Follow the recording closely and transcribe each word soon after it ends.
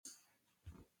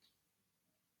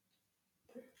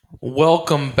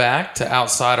Welcome back to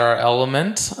Outside Our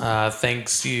Element.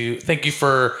 Thank you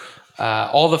for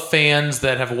all the fans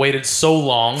that have waited so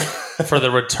long for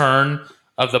the return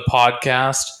of the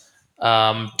podcast.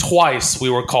 Twice we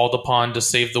were called upon to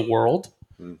save the world.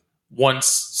 Once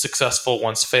successful,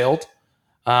 once failed.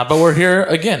 But we're here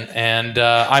again, and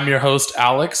I'm your host,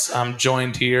 Alex. I'm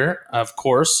joined here, of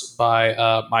course, by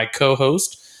my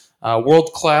co-host,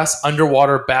 world-class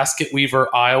underwater basket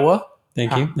weaver, Iowa.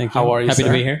 Thank you. How are you, Happy sir?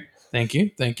 to be here. Thank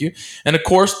you. And of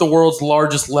course, the world's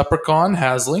largest leprechaun,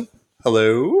 Hasley.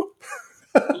 Hello.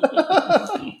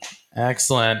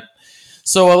 Excellent.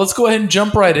 So let's go ahead and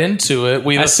jump right into it.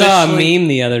 I saw a meme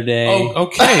the other day. Oh,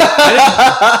 okay.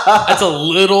 That's a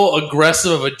little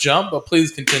aggressive of a jump, but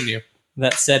please continue.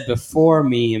 That said, before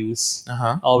memes,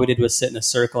 Uh-huh. all we did was sit in a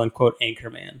circle and quote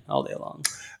Anchorman all day long.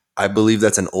 I believe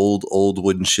that's an old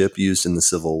wooden ship used in the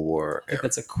Civil War. I think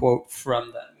that's a quote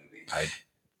from that movie.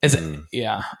 Is it?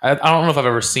 Yeah. I don't know if I've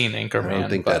ever seen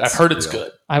Anchorman, but I've heard it's real.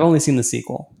 good. I've only seen the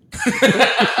sequel.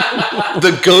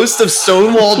 The ghost of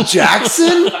Stonewall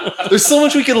Jackson? There's so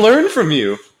much we can learn from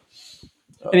you.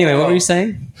 Anyway, what were you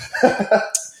saying?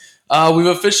 We've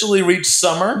officially reached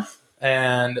summer,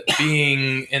 and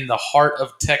being in the heart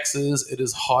of Texas, it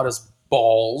is hot as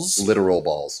balls. Literal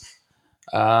balls.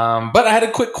 But I had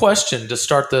a quick question to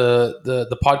start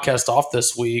the podcast off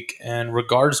this week in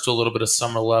regards to a little bit of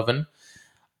Summer 11.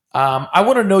 I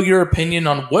want to know your opinion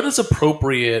on what is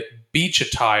appropriate beach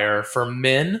attire for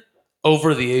men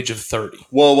over the age of 30.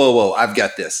 Whoa. I've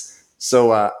got this.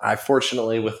 So I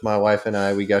fortunately, with my wife and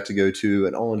I, we got to go to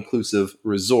an all-inclusive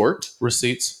resort.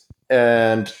 Receipts?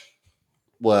 And,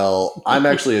 well, I'm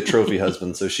actually a trophy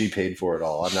husband, so she paid for it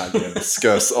all. I'm not going to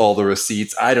discuss all the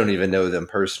receipts. I don't even know them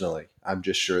personally. I'm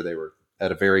just sure they were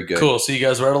at a very good. Cool. So you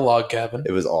guys were at a log cabin.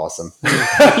 It was awesome.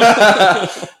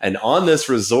 And on this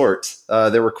resort,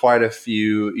 there were quite a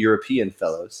few European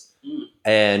fellows.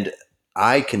 And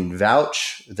I can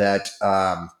vouch that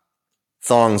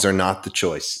thongs are not the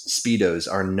choice.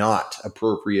 Speedos are not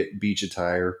appropriate beach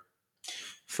attire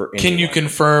for anyone. Can you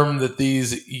confirm that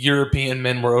these European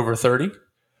men were over 30?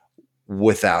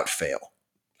 Without fail.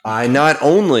 I not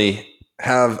only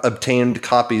have obtained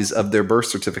copies of their birth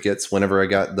certificates whenever I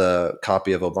got the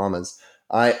copy of Obama's.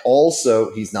 I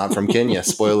also, he's not from Kenya,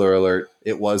 spoiler alert,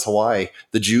 it was Hawaii.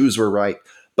 The Jews were right.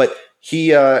 But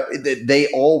they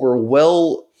all were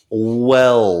well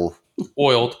Oiled.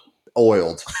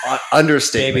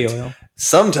 Understatement. Baby oil.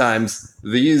 Sometimes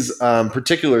these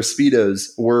particular Speedos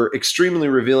were extremely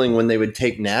revealing when they would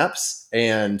take naps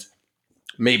and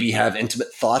maybe have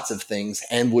intimate thoughts of things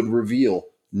and would reveal.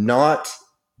 Not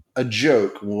a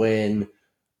joke when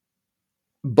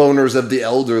boners of the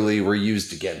elderly were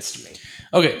used against me.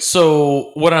 Okay,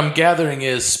 so what I'm gathering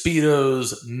is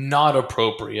Speedos not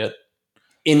appropriate.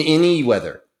 In any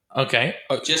weather. Okay.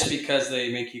 Just because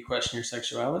they make you question your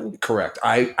sexuality? Correct.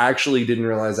 I actually didn't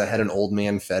realize I had an old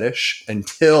man fetish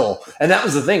until, and that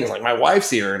was the thing. It's like, my wife's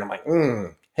here, and I'm like,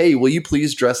 hey, will you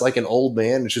please dress like an old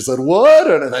man? And she said, what?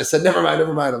 And I said, never mind,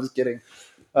 I was kidding.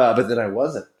 But then I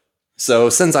wasn't. So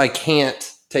since I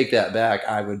can't take that back,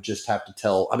 I would just have to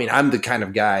tell. I mean, I'm the kind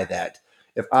of guy that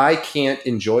if I can't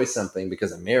enjoy something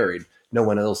because I'm married, no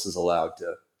one else is allowed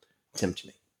to tempt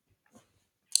me.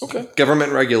 Okay.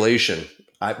 Government regulation.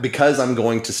 Because I'm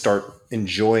going to start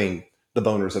enjoying the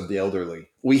boners of the elderly,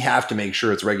 we have to make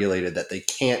sure it's regulated that they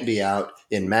can't be out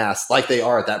in mass like they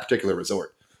are at that particular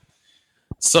resort.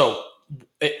 So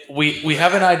we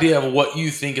have an idea of what you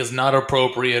think is not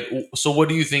appropriate. So what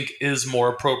do you think is more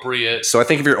appropriate? So I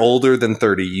think if you're older than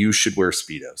 30, you should wear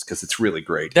Speedos because it's really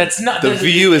great. That's not the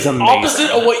view is amazing.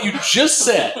 Opposite of what you just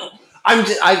said.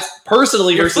 I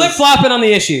personally You're flip-flopping on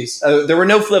the issues. There were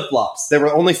no flip-flops. There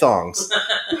were only thongs.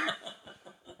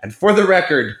 And for the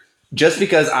record, just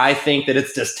because I think that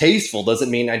it's distasteful doesn't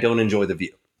mean I don't enjoy the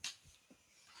view.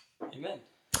 Amen.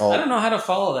 Oh. I don't know how to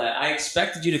follow that. I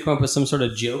expected you to come up with some sort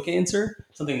of joke answer,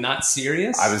 something not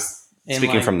serious. I was And,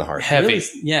 speaking like, from the heart. Heavy. Really,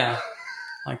 yeah.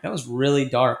 Like, that was really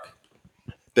dark.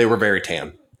 They were very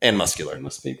tan and muscular It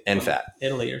must be and from fat.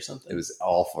 Italy or something. It was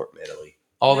all for Italy.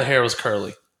 All the hair was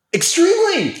curly.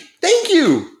 Extremely. Thank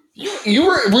you. You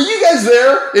were you guys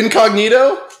there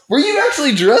incognito? Were you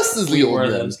actually dressed as the We old were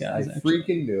men? those guys, I actually.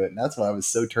 freaking knew it. And that's why I was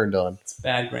so turned on. It's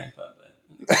bad grandpa,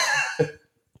 but...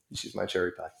 She's my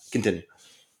cherry pie. Continue.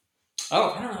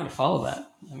 Oh, I don't know how to follow that.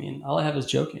 I mean, all I have is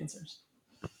joke answers.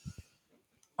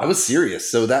 I was serious,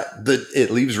 so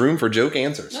it leaves room for joke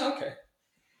answers. Oh, okay.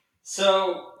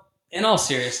 So, in all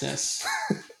seriousness,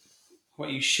 what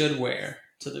you should wear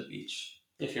to the beach,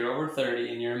 if you're over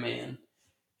 30 and you're a man,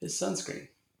 is sunscreen.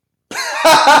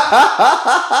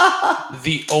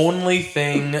 The only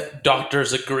thing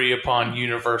doctors agree upon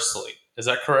universally. Is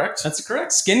that correct? That's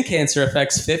correct. Skin cancer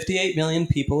affects 58 million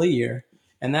people a year.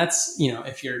 And that's,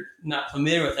 if you're not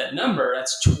familiar with that number,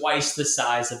 that's twice the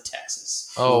size of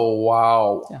Texas. Oh,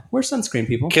 wow. Yeah. Wear sunscreen,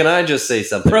 people. Can I just say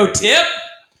something? Pro tip,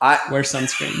 I wear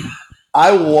sunscreen.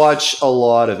 I watch a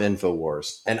lot of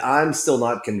InfoWars, and I'm still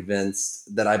not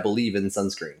convinced that I believe in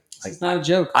sunscreen. Like, It's not a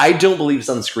joke. I don't believe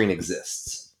sunscreen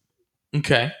exists.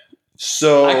 Okay.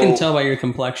 So I can tell by your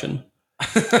complexion.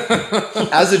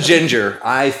 as a ginger,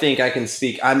 I think I can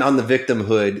speak. I'm on the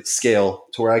victimhood scale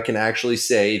to where I can actually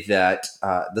say that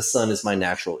the sun is my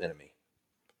natural enemy.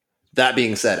 That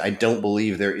being said, I don't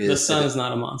believe there is. The sun is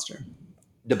not a monster.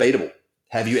 Debatable.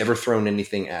 Have you ever thrown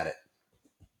anything at it?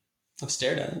 I've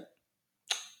stared at it.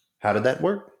 How did that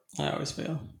work? I always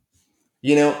fail.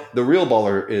 The real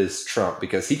baller is Trump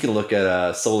because he can look at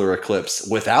a solar eclipse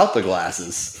without the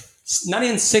glasses. It's not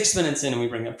even 6 minutes in and we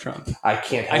bring up Trump. I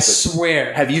can't help I it.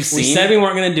 swear. Have you We seen? said we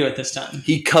weren't going to do it this time.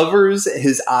 He covers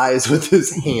his eyes with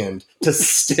his hand to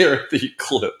stare at the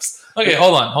eclipse. Okay,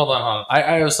 hold on.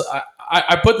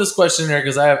 I put this question there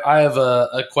because I have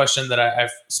a question that I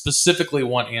specifically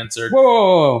want answered.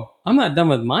 Whoa. I'm not done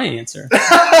with my answer.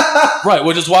 Right,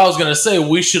 which is why I was going to say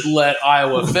we should let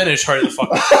Iowa finish. Hurry the fuck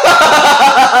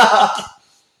up.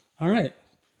 All right.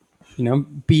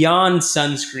 Beyond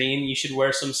sunscreen, you should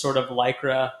wear some sort of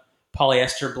Lycra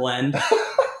polyester blend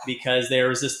because they are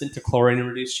resistant to chlorine and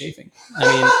reduced chafing. I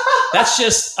mean, that's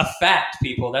just a fact,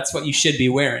 people. That's what you should be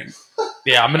wearing.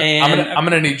 Yeah, I'm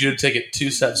gonna need you to take it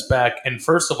 2 steps back and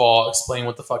first of all explain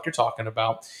what the fuck you're talking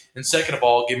about, and second of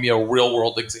all, give me a real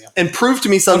world example. And prove to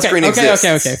me sunscreen Okay.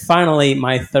 exists. Finally,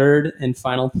 my third and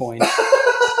final point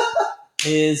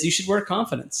is you should wear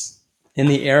confidence. In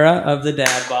the era of the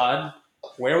dad bod,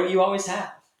 wear what you always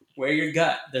have. Wear your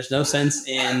gut. There's no sense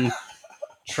in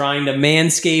trying to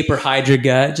manscape or hide your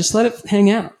gut. Just let it hang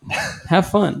out. Have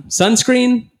fun.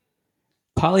 Sunscreen,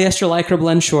 polyester Lycra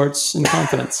blend shorts, and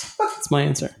confidence. That's my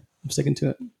answer. I'm sticking to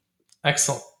it.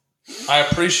 Excellent. I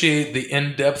appreciate the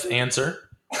in-depth answer.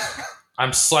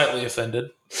 I'm slightly offended.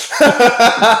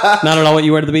 Not at all what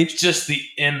you wear to the beach? Just the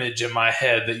image in my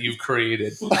head that you've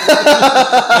created. And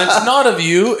it's not of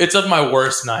you, it's of my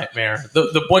worst nightmare.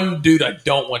 The one dude I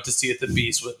don't want to see at the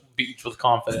beach with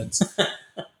confidence.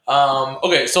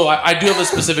 Okay, so I do have a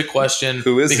specific question.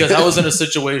 Who is because it? I was in a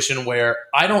situation where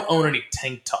I don't own any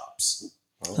tank tops.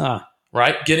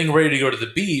 Right? Getting ready to go to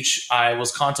the beach, I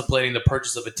was contemplating the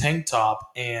purchase of a tank top,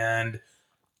 and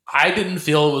I didn't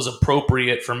feel it was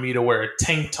appropriate for me to wear a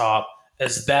tank top,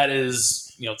 as that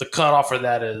is, the cutoff for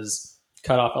that is...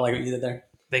 Cut off. I like what you did there.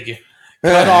 Thank you.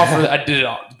 Cutoff for that, I did it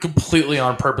completely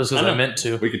on purpose because I meant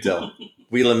to. We could tell.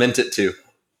 We lament it too.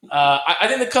 I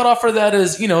think the cutoff for that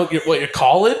is, your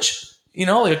college...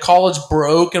 like a college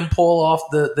bro can pull off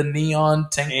the neon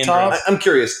tank top. I'm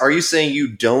curious. Are you saying you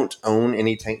don't own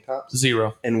any tank tops?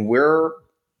 0. And where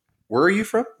are you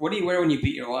from? What do you wear when you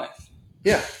beat your wife?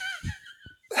 Yeah.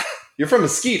 You're from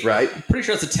Mesquite, right? I'm pretty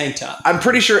sure it's a tank top. I'm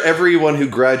pretty sure everyone who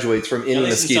graduates from any At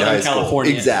least in Mesquite Southern High School.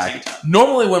 California, it's a tank Exactly. top.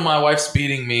 Normally when my wife's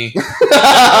beating me,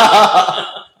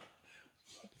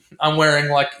 I'm wearing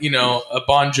a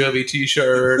Bon Jovi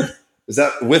t-shirt. Is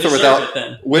that with or Deserve without it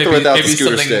then. with or without the maybe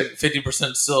scooter something stick?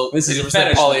 50% silk, This is a 50%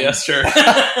 fetish polyester.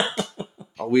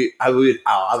 I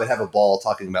would have a ball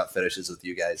talking about fetishes with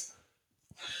you guys.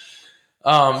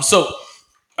 So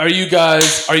are you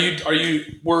guys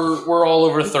we're all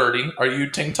over 30. Are you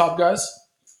tank top guys?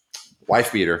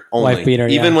 Wife beater only. Wife beater,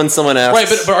 Even yeah. when someone asks,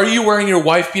 Right, but are you wearing your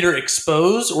wife beater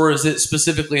exposed, or is it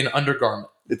specifically an undergarment?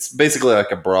 it's basically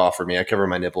like a bra for me. I cover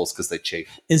my nipples because they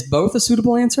chafe. Is both a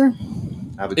suitable answer?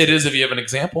 I would It is if you have an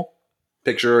example.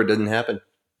 picture it didn't happen.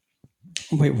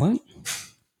 Wait, what?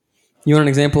 You want an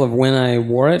example of when I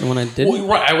wore it and when I didn't? Well,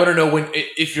 right. I want to know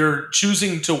if you're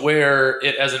choosing to wear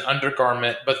it as an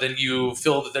undergarment, but then you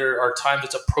feel that there are times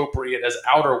it's appropriate as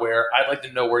outerwear. I'd like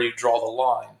to know where you draw the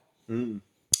line.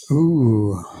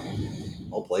 Ooh.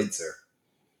 Well played, sir.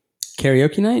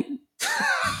 Karaoke night?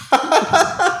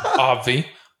 Obvi.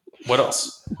 What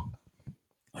else?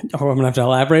 Oh, I'm going to have to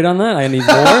elaborate on that? I need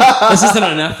more? This isn't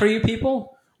enough for you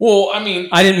people? Well, I mean,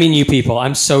 I didn't mean you people.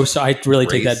 I'm so sorry. I really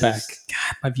take that back. Racist.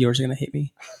 God, my viewers are going to hate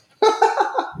me.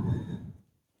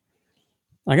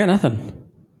 I got nothing.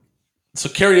 so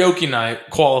karaoke night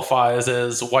qualifies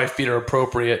as wife beater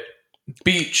appropriate.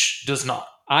 Beach does not.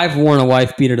 I've worn a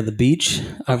wife beater to the beach.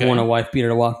 I've Okay. worn a wife beater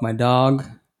to walk my dog.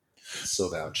 So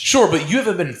vouch. Sure, but you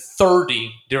haven't been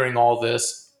 30 during all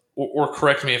this, or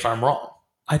correct me if I'm wrong.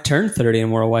 I turned 30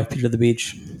 and wore a wife beater to the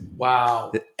beach.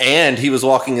 Wow. And he was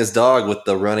walking his dog with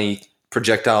the runny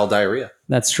projectile diarrhea.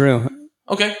 That's true.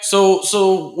 Okay,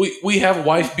 so we have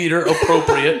wife beater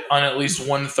appropriate on at least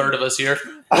 1/3 of us here.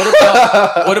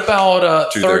 What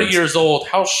about 30 2/3. years old?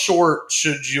 How short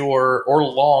should or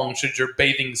long should your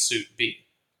bathing suit be?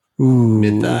 Ooh.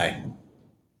 Mid-thigh.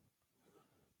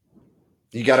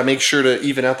 You got to make sure to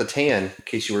even out the tan in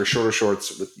case you wear shorter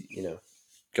shorts with,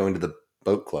 going to the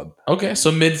boat club. Okay,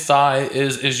 so mid thigh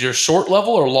is your short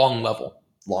level or long level?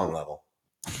 Long level.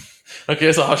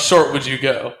 Okay, so how short would you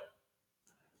go?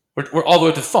 We're all the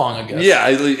way to thong, I guess.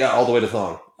 Yeah, all the way to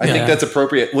thong. I Yeah. think that's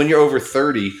appropriate. When you're over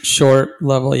 30, Short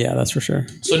level, yeah, that's for sure.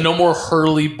 So no more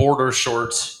Hurley border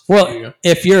shorts. for Well, you.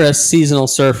 if you're a seasonal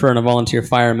surfer and a volunteer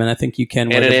fireman, I think you can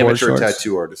wear and an the board amateur shorts.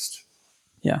 tattoo artist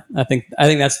Yeah, I think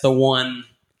that's the one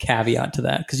caveat to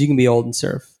that because you can be old and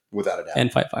surf without a doubt.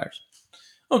 and fight fires.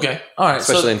 Okay, all right.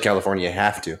 Especially So in California, you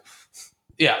have to.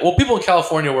 yeah, well, people in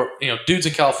California dudes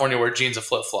in California wear jeans and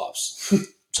flip flops.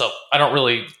 So I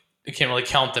can't really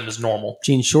count them as normal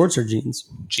Jeans shorts or jeans?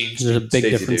 jeans. There's a big Stacy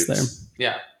difference dudes.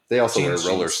 Yeah, They also Jeans,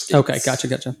 wear roller jeans. skates. there. Okay,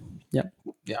 gotcha. Yep.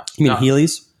 yeah. You mean No.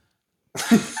 Heelys?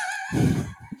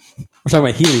 We're talking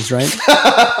about Heelys, right?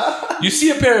 You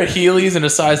see a pair of Heelys in a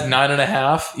size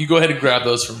 9.5, you go ahead and grab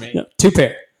those from me. Yeah, 2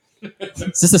 pair.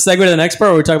 Is this a segue to the next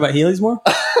part where we talk about Heelys more?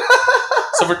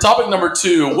 So for topic number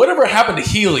 2, whatever happened to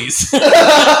Heelys?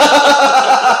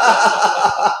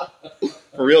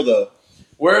 For real, though.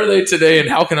 Where are they today, and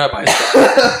how can I buy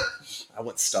stuff? I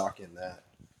went stock in that.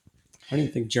 I don't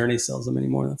even think Journey sells them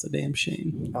anymore. That's a damn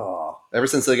shame. Oh, ever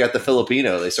since they got the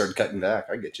Filipino, they started cutting back.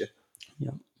 I get you.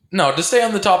 No, to stay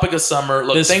on the topic of summer.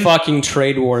 Look, This fucking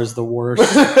trade war is the worst.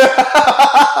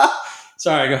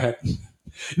 Sorry, go ahead.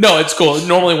 no, it's cool.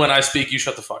 Normally when I speak, you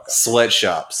shut the fuck up.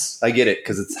 Sweatshops. I get it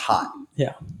because it's hot.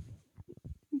 Yeah.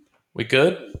 We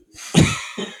good?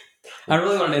 I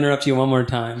really want to interrupt you one more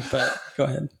time, but go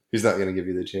ahead. He's not going to give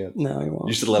you the chance. No, he won't.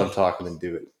 You should let him talk and then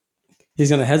do it. He's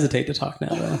going to hesitate to talk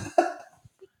now, though.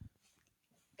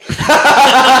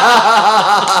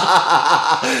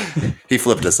 He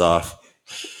flipped us off.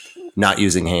 Not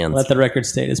using hands. Let the record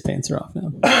state his pants are off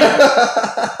now.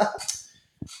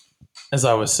 As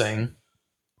I was saying.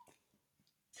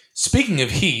 Speaking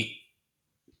of heat,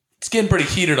 it's getting pretty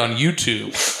heated on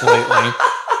YouTube lately.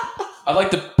 I'd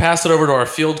like to pass it over to our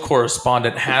field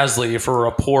correspondent, Hasley, for a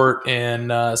report in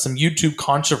some YouTube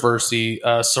controversy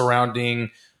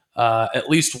surrounding at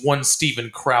least one Steven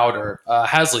Crowder.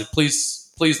 Hasley, please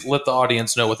let the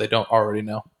audience know what they don't already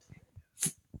know.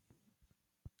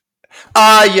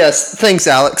 Yes. Thanks,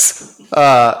 Alex.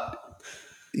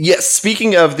 Yes,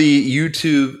 speaking of the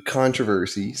YouTube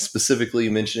controversy, specifically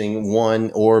mentioning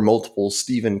one or multiple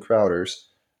Steven Crowders,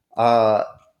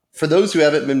 for those who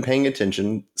haven't been paying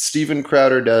attention, Steven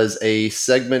Crowder does a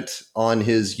segment on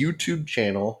his YouTube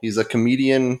channel. He's a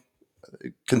comedian,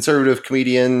 conservative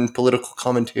comedian, political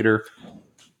commentator.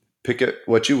 Pick it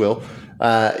what you will.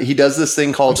 He does this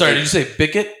thing called... I'm sorry, did you say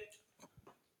Bickett?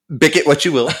 Bick it what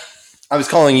you will. I was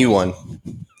calling you one.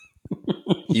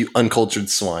 You uncultured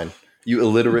swine. You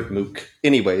illiterate mook.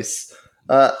 Anyways,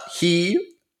 he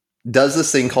does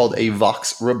this thing called a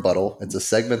Vox rebuttal. It's a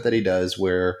segment that he does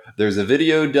where there's a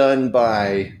video done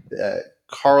by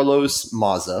Carlos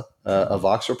Maza, a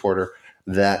Vox reporter,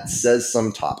 that says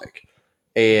some topic.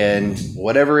 And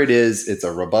whatever it is, it's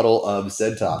a rebuttal of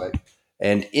said topic.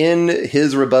 And in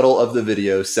his rebuttal of the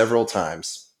video several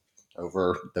times,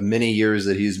 over the many years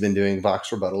that he's been doing Vox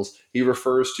rebuttals, he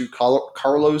refers to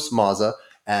Carlos Maza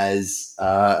as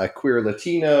a queer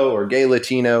Latino or gay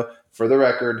Latino. For the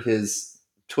record, his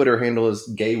Twitter handle is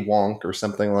gay wonk or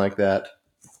something like that.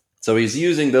 So he's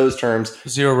using those terms.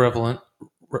 Zero relevant.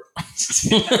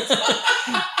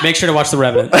 Make sure to watch The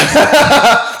Revenant.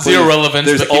 Zero relevance.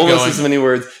 There's but keep almost going. as many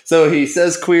words. So he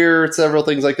says queer, several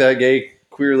things like that. Gay,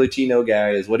 queer Latino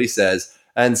guy is what he says.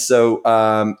 And so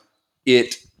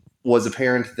it was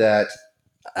apparent that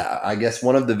I guess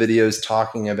one of the videos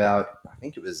talking about, I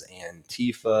think it was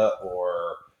Antifa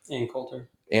or Ann Coulter.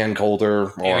 Ann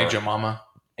Coulter or Annie Jemima.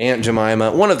 Aunt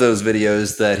Jemima, one of those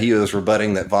videos that he was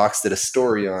rebutting that Vox did a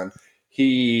story on,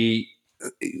 he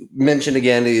mentioned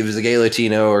again he was a gay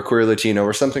Latino or queer Latino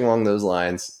or something along those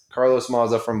lines. Carlos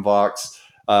Maza from Vox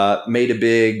made a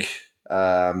big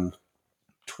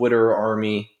Twitter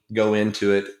army go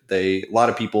into it. A lot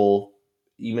of people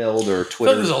emailed or I feel like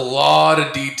Twitter. there's a lot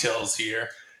of details here.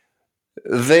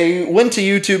 They went to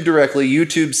YouTube directly.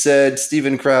 YouTube said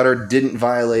Steven Crowder didn't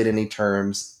violate any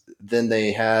terms. Then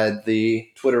they had the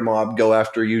Twitter mob go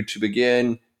after YouTube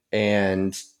again,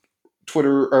 and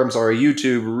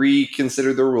YouTube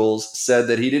reconsidered the rules, said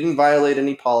that he didn't violate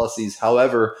any policies.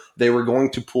 However, they were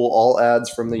going to pull all ads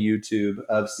from the YouTube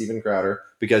of Steven Crowder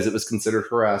because it was considered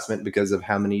harassment because of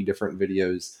how many different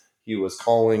videos he was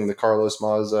calling the Carlos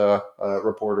Maza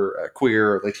reporter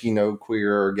queer, or Latino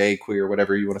queer, or gay queer,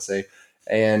 whatever you want to say.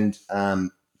 And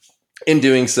in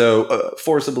doing so,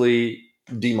 forcibly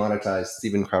demonetized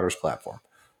Steven Crowder's platform.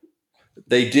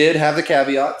 They did have the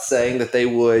caveat saying that they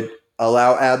would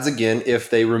allow ads again if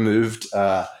they removed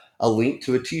a link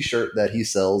to a t-shirt that he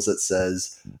sells that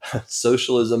says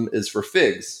socialism is for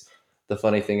figs. The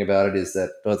funny thing about it is that,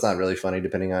 well, it's not really funny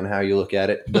depending on how you look at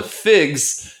it. The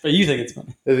figs, But you think it's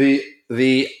funny.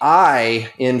 the I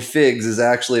in figs is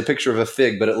actually a picture of a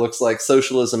fig, but it looks like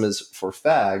socialism is for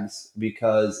fags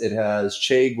because it has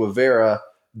Che Guevara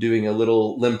doing a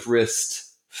little limp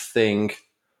wrist thing.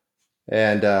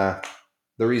 And the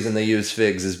reason they use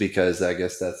figs is because I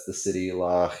guess that's the city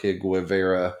La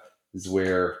Guevara is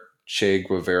where Che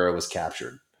Guevara was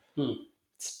captured.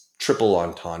 It's triple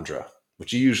entendre,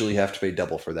 which you usually have to pay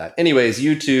double for that. Anyways,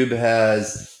 YouTube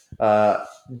has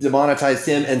demonetized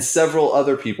him and several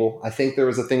other people. I think there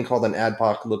was a thing called an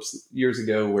adpocalypse years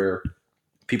ago where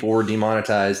people were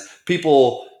demonetized.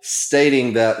 People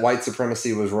stating that white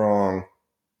supremacy was wrong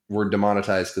were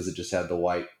demonetized because it just had the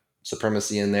white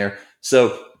supremacy in there.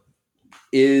 So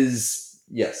yes,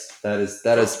 that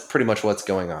is pretty much what's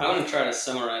going on. I want to try to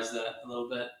summarize that a little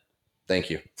bit. Thank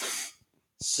you.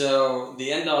 So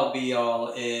the end-all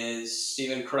be-all is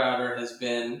Steven Crowder has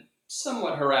been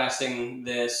somewhat harassing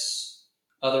this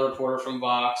other reporter from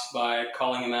Vox by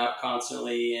calling him out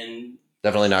constantly and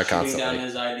Definitely not shooting constantly. down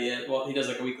his idea. Well, he does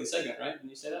like a weekly segment, right? Didn't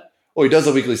you say that? Well, he does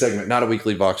a weekly segment, not a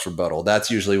weekly Vox rebuttal. That's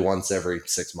usually once every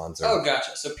 6 months. Oh,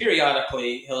 gotcha. So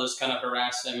periodically, he'll just kind of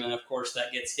harass him, and of course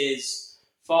that gets his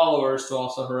followers to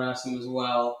also harass him as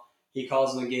well. He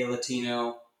calls him a gay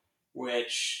Latino,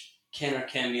 which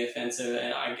can be offensive,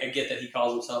 and I get that he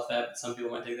calls himself that, but some people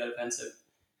might take that offensive.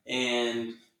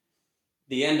 And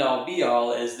the end-all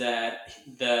be-all is that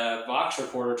the Vox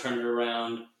reporter turned it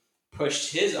around,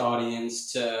 pushed his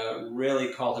audience to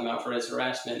really call him out for his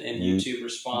harassment, and YouTube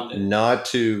responded.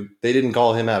 They didn't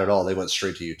call him out at all. They went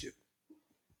straight to YouTube.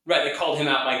 Right, they called him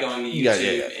out by going to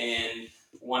YouTube Yeah. and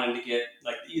wanting to get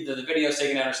like either the videos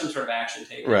taken out or some sort of action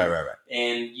taken. Right.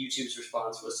 And YouTube's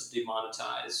response was to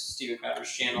demonetize Steven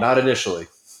Crowder's channel. Not initially,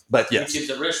 but yes. YouTube's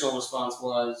original response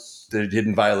was They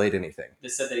didn't violate anything. they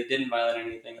said that he didn't violate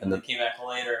anything, and they came back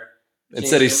later. It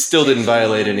said he still didn't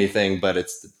violate anything, but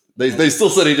they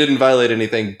still said he didn't violate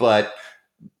anything, but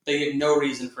They gave no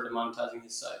reason for demonetizing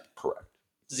his site. correct.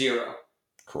 Zero.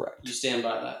 Correct. You stand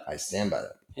by that. I stand by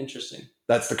that. Interesting.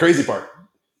 That's the crazy part.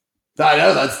 I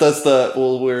know that's the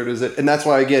where is it? And that's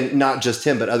why again, not just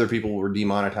him, but other people were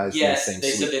demonetized. Yes, in the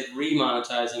they same said they'd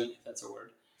remonetize him, if that's a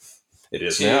word. It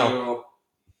is now.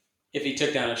 If he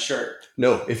took down a shirt.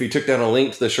 No, if he took down a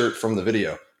link to the shirt from the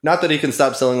video. Not that he can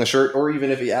stop selling the shirt, or even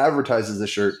if he advertises the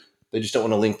shirt, they just don't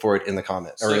want to link for it in the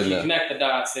comments. So or if in you the, connect the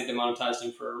dots, they demonetized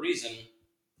him for a reason,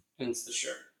 and it's the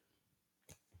shirt.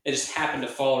 It just happened to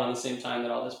fall around the same time that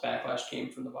all this backlash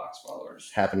came from the Vox followers.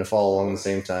 happened to fall along the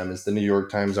same time as the New York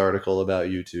Times article about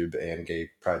YouTube and Gay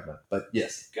Pride Month. But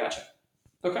yes. Gotcha.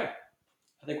 Okay.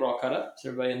 I think we're all caught up. Is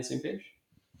everybody on the same page?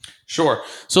 Sure.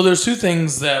 So there's two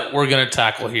things that we're going to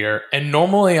tackle here. And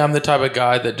normally I'm the type of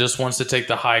guy that just wants to take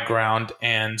the high ground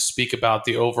and speak about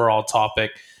the overall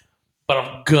topic. But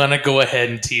I'm going to go ahead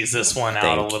and tease this one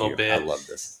out a little bit. I love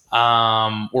this.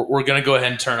 We're going to go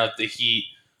ahead and turn up the heat.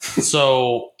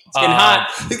 So It's getting hot.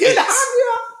 It's getting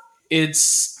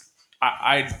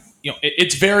hot,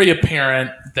 it's very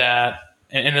apparent that,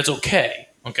 and it's okay.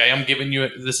 Okay. I'm giving you,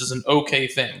 this is an okay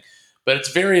thing. But it's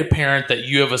very apparent that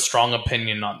you have a strong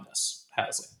opinion on this,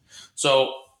 Hasley.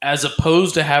 So as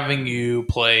opposed to having you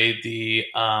play the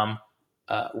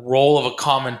role of a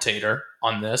commentator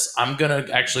on this, I'm going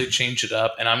to actually change it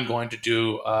up, and I'm going to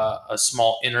do a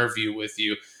small interview with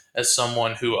you as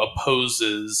someone who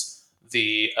opposes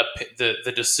the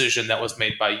decision that was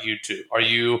made by YouTube. Are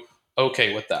you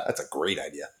okay with that? That's a great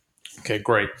idea. Okay,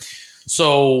 great.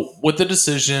 So with the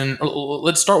decision,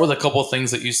 let's start with a couple of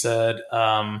things that you said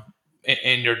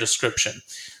in your description.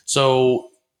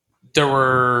 So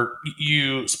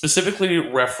you specifically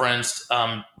referenced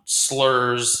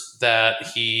slurs that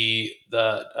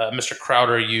Mr.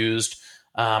 Crowder used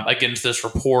against this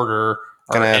reporter.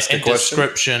 Can I ask a question?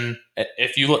 Description.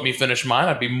 If you let me finish mine,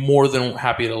 I'd be more than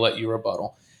happy to let you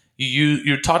rebuttal.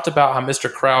 You talked about how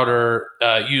Mr. Crowder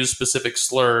used specific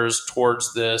slurs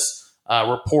towards this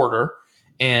reporter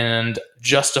and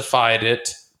justified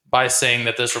it by saying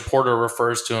that this reporter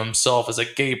refers to himself as a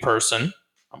gay person.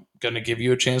 I'm going to give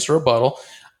you a chance to rebuttal.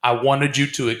 I wanted you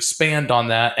to expand on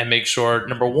that and make sure,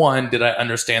 number one, did I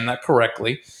understand that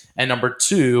correctly? And number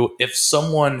two, if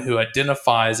someone who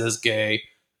identifies as gay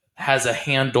has a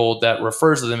handle that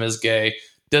refers to them as gay,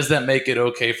 does that make it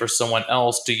okay for someone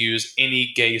else to use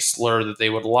any gay slur that they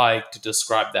would like to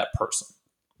describe that person?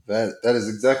 That is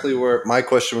exactly where my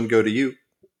question would go to you.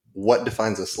 What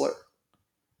defines a slur?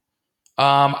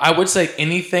 I would say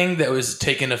anything that was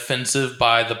taken offensive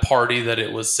by the party that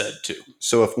it was said to.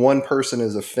 So if one person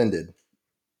is offended,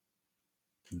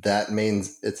 that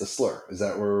means it's a slur. Is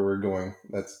that where we're going?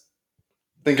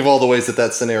 Think of all the ways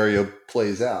that scenario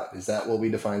plays out. Is that what we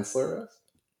define slur as?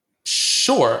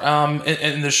 Sure.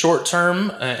 In the short term,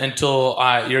 until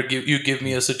you give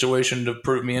me a situation to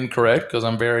prove me incorrect, because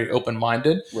I'm very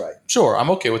open-minded. Right. Sure, I'm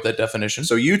okay with that definition.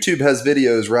 So YouTube has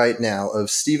videos right now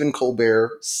of Stephen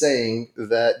Colbert saying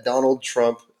that Donald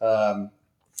Trump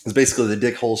is basically the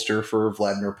dick holster for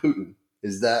Vladimir Putin.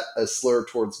 Is that a slur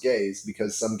towards gays?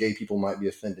 Because some gay people might be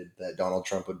offended that Donald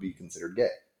Trump would be considered gay.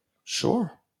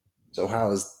 Sure. So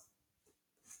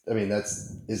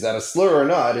is that a slur or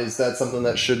not? Is that something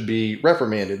that should be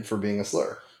reprimanded for being a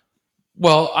slur?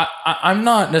 Well, I'm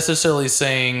not necessarily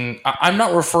saying, I'm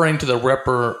not referring to the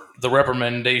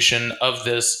reprimandation of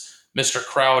this Mr.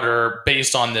 Crowder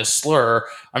based on this slur.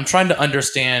 I'm trying to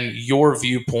understand your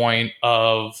viewpoint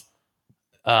of,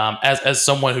 as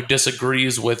someone who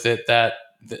disagrees with it, that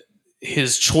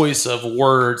his choice of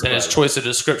words and his choice of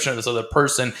description of this other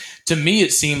person, to me,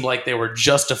 it seemed like they were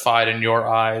justified in your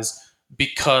eyes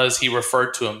because he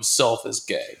referred to himself as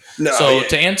gay.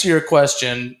 To answer your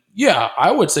question, yeah,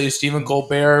 I would say Stephen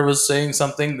Colbert was saying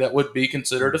something that would be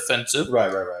considered offensive.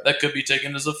 Right. That could be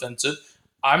taken as offensive.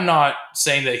 I'm not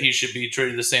saying that he should be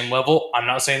treated the same level. I'm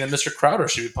not saying that Mr. Crowder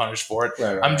should be punished for it.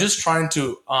 Right. I'm just trying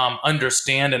to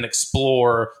understand and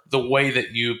explore the way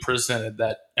that you presented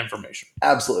that information.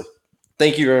 Absolutely.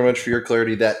 Thank you very much for your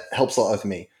clarity. That helps a lot with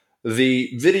me.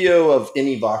 The video of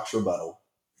any Vox rebuttal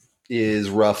is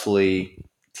roughly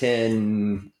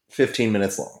 10, 15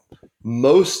 minutes long.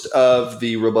 Most of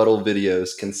the rebuttal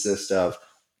videos consist of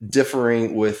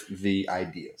differing with the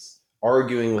ideas,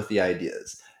 arguing with the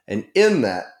ideas. And in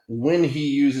that, when he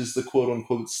uses the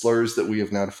quote-unquote slurs that we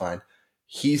have now defined,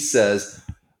 he says,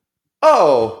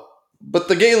 oh, but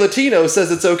the gay Latino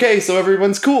says it's okay, so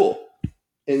everyone's cool.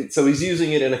 And so he's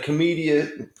using it in a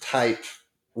comedian-type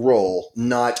role,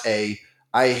 not a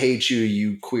I hate you,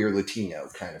 you queer Latino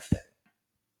kind of thing.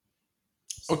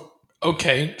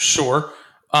 Okay, sure.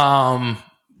 But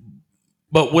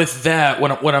with that,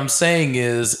 what I'm saying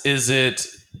is it,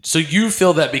 so you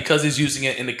feel that because he's using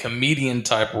it in a comedian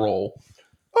type role?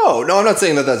 Oh, no, I'm not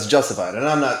saying that that's justified. And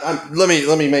let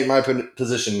me make my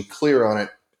position clear on it.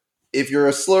 If you're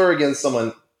a slur against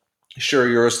someone, sure,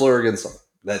 you're a slur against someone.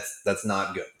 That's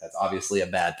not good. That's obviously a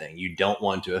bad thing. You don't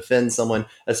want to offend someone,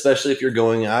 especially if you're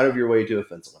going out of your way to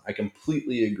offend someone. I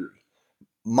completely agree.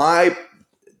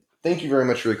 Thank you very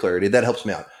much for your clarity. That helps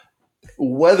me out.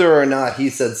 Whether or not he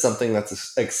said something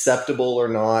that's acceptable or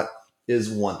not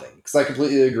is one thing. Because I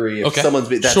completely agree. If someone's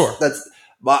that's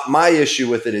my issue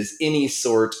with it is any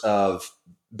sort of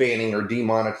banning or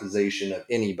demonetization of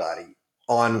anybody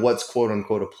on what's quote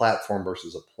unquote a platform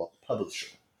versus a publisher.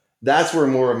 That's where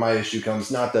more of my issue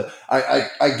comes. Not the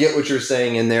I get what you're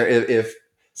saying in there. If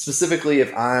specifically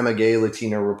if I'm a gay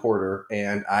Latino reporter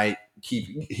and I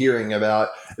keep hearing about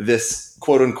this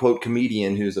quote unquote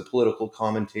comedian who's a political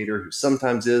commentator who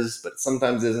sometimes is, but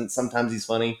sometimes isn't. Sometimes he's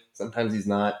funny, sometimes he's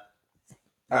not.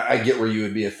 I get where you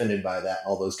would be offended by that,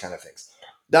 all those kind of things.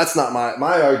 That's not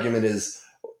my argument is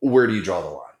where do you draw the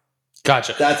line?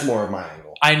 Gotcha. That's more of my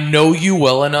angle. I know you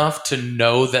well enough to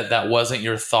know that wasn't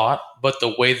your thought, but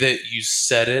the way that you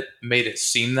said it made it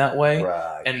seem that way.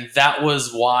 Right. And that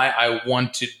was why I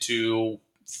wanted to,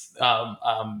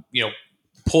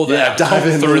 pull that,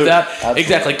 comb through that. Absolutely.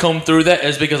 Exactly. Comb through that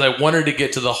is because I wanted to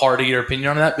get to the heart of your opinion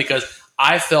on that because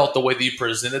I felt the way that you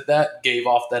presented that gave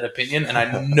off that opinion. And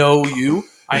I know you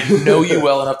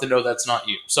well enough to know that's not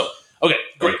you. So, okay,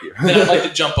 great. Then I'd like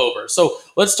to jump over. So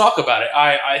let's talk about it.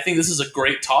 I think this is a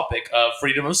great topic of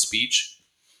freedom of speech,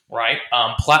 right?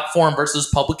 Platform versus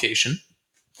publication.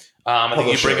 I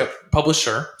think you bring up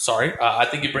publisher. Sorry, I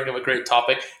think you bring up a great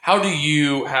topic. How do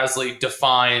you, Hasley,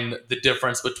 define the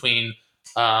difference between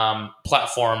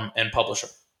platform and publisher?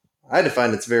 I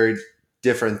define it's very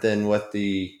different than what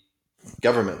the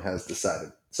government has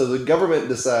decided. So the government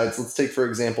decides. Let's take for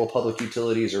example public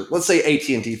utilities, or let's say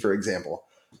AT&T for example.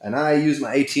 And I use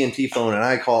my AT&T phone and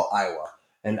I call Iowa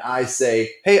and I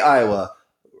say, "Hey Iowa,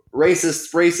 racist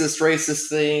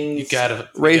things. You gotta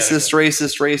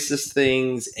racist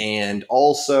things, and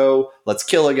also let's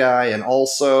kill a guy, and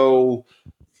also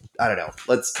I don't know,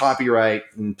 let's copyright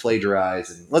and plagiarize,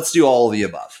 and let's do all of the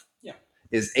above." Yeah.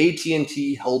 Is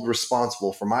AT&T held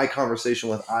responsible for my conversation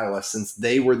with Iowa since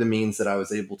they were the means that I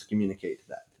was able to communicate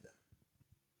that to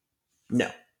them? No,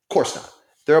 of course not.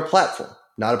 They're a platform,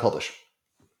 not a publisher.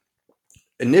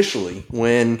 Initially,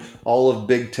 when all of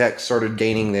big tech started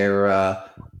gaining their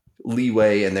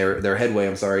leeway and their headway,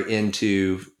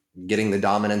 into getting the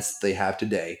dominance they have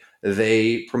today,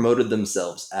 they promoted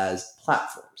themselves as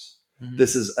platforms. Mhm.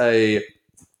 This is a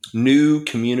new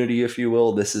community, if you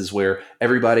will. This is where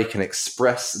everybody can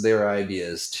express their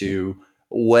ideas to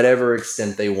whatever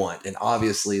extent they want. And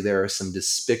obviously, there are some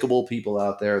despicable people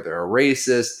out there. There are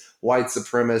racist, white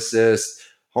supremacist,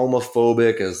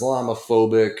 homophobic,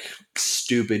 Islamophobic,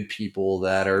 stupid people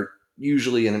that are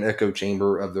usually in an echo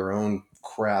chamber of their own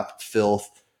crap, filth.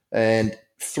 And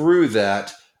through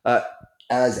that,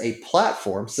 as a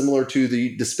platform, similar to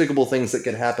the despicable things that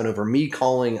could happen over me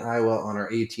calling Iowa on our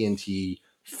AT&T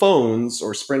phones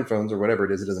or Sprint phones or whatever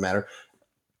it is, it doesn't matter.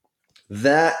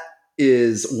 That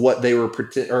is what they were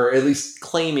or at least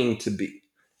claiming to be.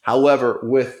 However,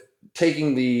 with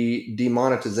taking the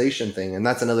demonetization thing, and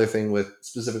that's another thing with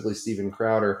specifically Steven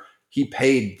Crowder, he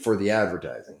paid for the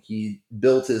advertising. He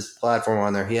built his platform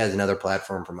on there. He has another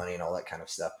platform for money and all that kind of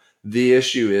stuff. The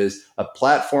issue is a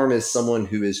platform is someone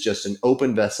who is just an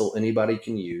open vessel anybody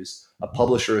can use. A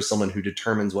publisher is someone who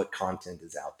determines what content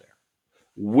is out there.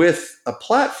 With a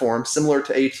platform similar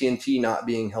to AT&T not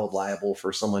being held liable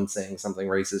for someone saying something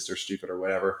racist or stupid or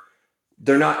whatever,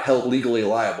 they're not held legally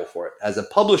liable for it. As a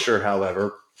publisher,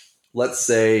 however, let's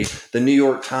say the New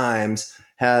York Times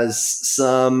has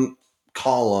some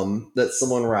column that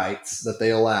someone writes that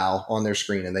they allow on their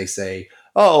screen, and they say,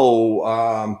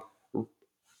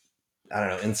 I don't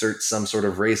know, insert some sort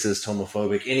of racist,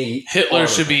 homophobic, any Hitler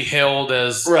should be hailed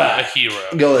as Right. a hero.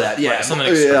 Go with that, yeah, Right, something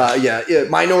extreme. yeah.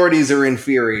 Minorities are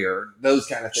inferior, those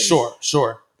kind of things.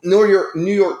 Sure. New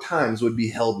York Times would be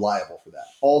held liable for that.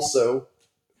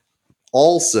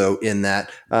 Also in that,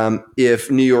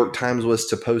 if New York Times was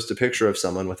to post a picture of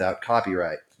someone without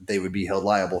copyright, they would be held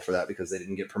liable for that because they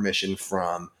didn't get permission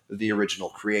from the original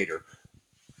creator.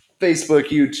 Facebook,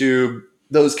 YouTube,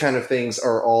 those kind of things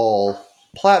are all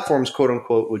platforms, quote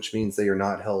unquote, which means they are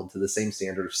not held to the same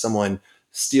standard if someone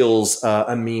steals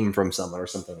a meme from someone or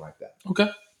something like that. Okay.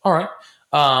 All right.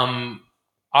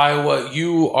 Iowa,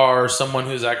 you are someone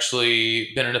who's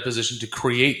actually been in a position to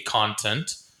create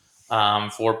content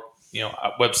for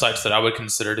websites that I would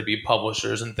consider to be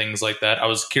publishers and things like that. I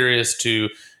was curious to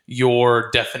your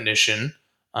definition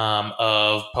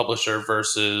of publisher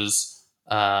versus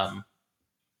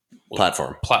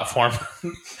Platform.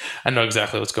 I know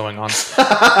exactly what's going on.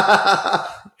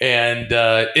 And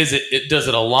does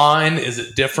it align? Is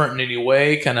it different in any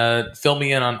way? Kind of fill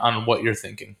me in on what you're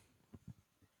thinking.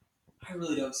 I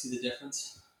really don't see the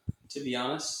difference, to be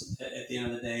honest. At the end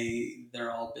of the day,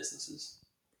 they're all businesses.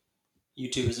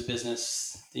 YouTube is a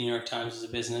business. The New York Times is a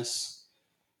business.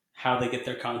 How they get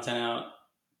their content out,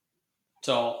 it's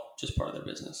all just part of their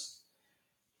business.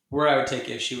 Where I would take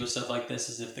issue with stuff like this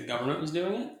is if the government was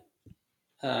doing it.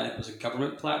 It was a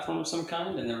government platform of some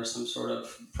kind, and there was some sort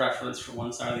of preference for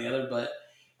one side or the other. But at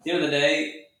the end of the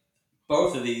day,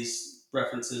 both of these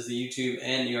references, the YouTube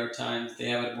and New York Times, they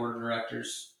have a board of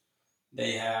directors.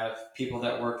 They have people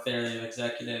that work there. They have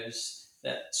executives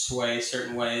that sway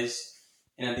certain ways.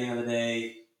 And at the end of the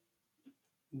day,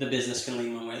 the business can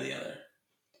lean one way or the other.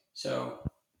 So,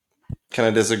 Can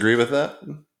I disagree with that?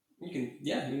 you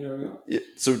can never go.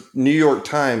 So New York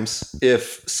Times,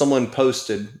 if someone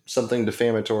posted something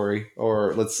defamatory,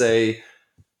 or let's say,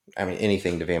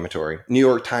 anything defamatory, New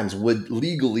York Times would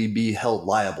legally be held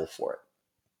liable for it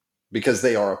because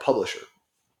they are a publisher.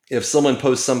 If someone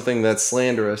posts something that's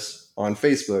slanderous on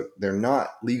Facebook, they're not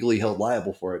legally held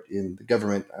liable for it in the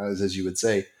government, as you would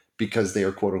say, because they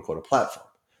are quote unquote a platform.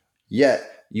 Yet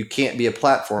you can't be a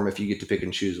platform if you get to pick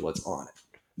and choose what's on it.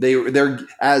 They're,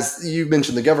 as you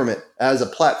mentioned, the government as a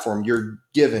platform, you're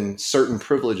given certain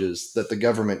privileges that the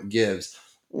government gives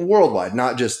worldwide,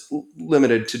 not just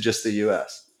limited to just the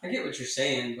U.S. I get what you're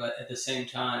saying, but at the same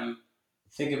time,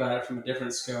 think about it from a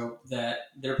different scope that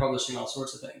they're publishing all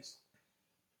sorts of things.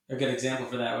 A good example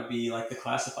for that would be like the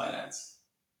classified ads.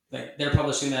 Like they're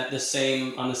publishing that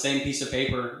on the same piece of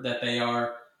paper that they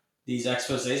are these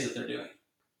exposés that they're doing.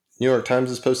 New York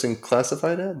Times is posting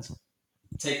classified ads.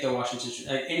 Take the Washington,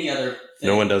 any other thing.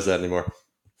 No one does that anymore.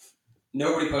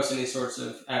 Nobody posts any sorts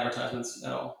of advertisements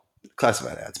at all.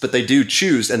 Classified ads, but they do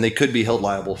choose, and they could be held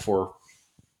liable for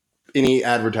any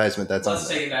advertisement that's on. Let's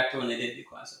take it back to when they did do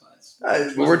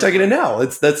classifieds. We're taking it now.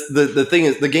 That's the thing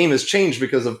is the game has changed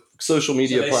because of social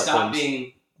media so they platforms. stopped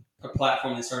being a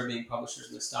platform and started being publishers,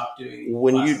 and they stopped doing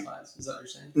classifieds. Is that what you're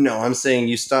saying? No, I'm saying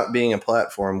you stop being a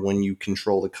platform when you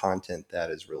control the content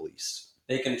that is released.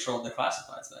 They controlled the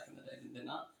classifieds back in the day, did they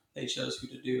not? They chose who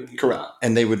to do and who Correct. not.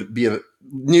 And they would be a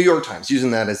New York Times,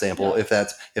 using that example. Yeah.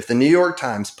 If the New York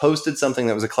Times posted something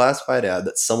that was a classified ad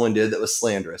that someone did that was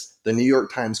slanderous, the New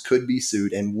York Times could be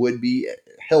sued and would be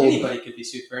held. Anybody could be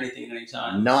sued for anything at any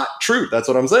time. Not true. That's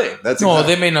what I'm saying. That's No,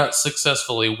 exactly. they may not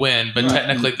successfully win, but Right.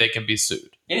 technically they can be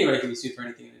sued. Anybody can be sued for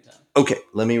anything at any time. Okay,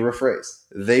 let me rephrase.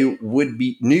 They would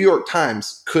be New York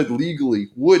Times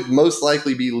would most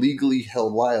likely be legally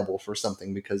held liable for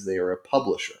something because they are a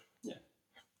publisher. Yeah.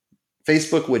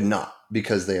 Facebook would not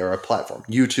because they are a platform.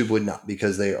 YouTube would not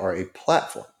because they are a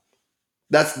platform.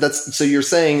 That's so you're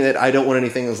saying that I don't want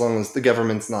anything as long as the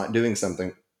government's not doing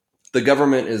something. The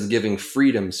government is giving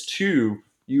freedoms to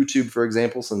YouTube, for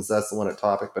example, since that's the one at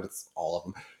topic, but it's all of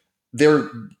them. They're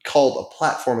called a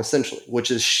platform essentially,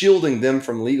 which is shielding them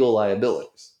from legal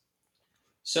liabilities.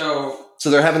 So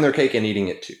they're having their cake and eating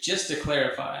it too. just to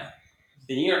clarify,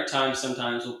 the New York Times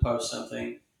sometimes will post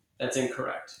something that's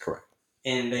incorrect. Correct.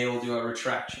 And they will do a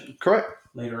retraction Correct.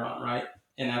 later on, right?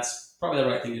 And that's probably the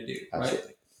right thing to do, Absolutely.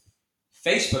 right?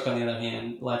 Facebook, on the other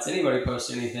hand, lets anybody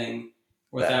post anything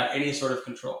without any sort of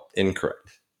control.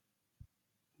 Incorrect.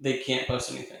 They can't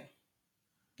post anything.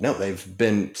 No, they've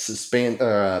been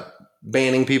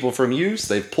banning people from use.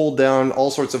 They've pulled down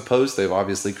all sorts of posts. They've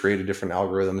obviously created different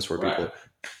algorithms where Right. people.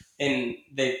 And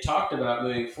they've talked about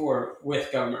moving forward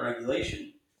with government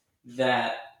regulation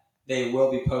that they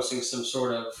will be posting some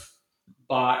sort of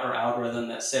bot or algorithm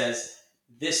that says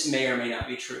this may or may not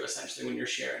be true, essentially, when you're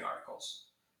sharing articles.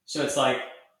 So it's like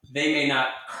they may not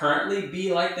currently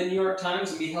be like the New York Times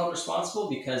and be held responsible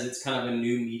because it's kind of a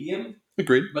new medium,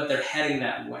 Agreed. but they're heading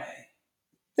that way.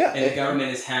 Yeah. And the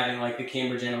government is having, like, the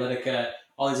Cambridge Analytica,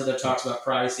 all these other talks about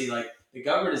privacy. Like, the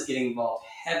government is getting involved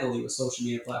heavily with social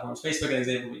media platforms. Facebook, an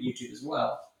example, but YouTube as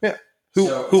well. Yeah. Who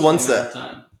it's wants only a matter that? of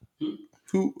time.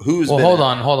 Who's Well, been hold at-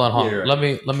 on. Yeah,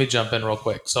 right. Let me jump in real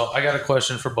quick. So I got a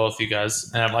question for both you guys,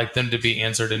 and I'd like them to be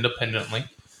answered independently.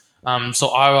 So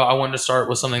I wanted to start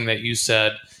with something that you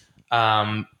said.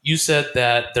 You said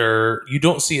that you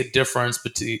don't see a difference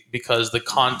because the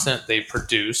content they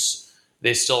produce,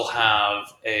 they still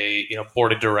have a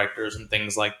board of directors and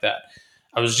things like that.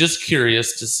 I was just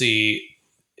curious to see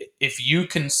if you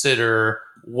consider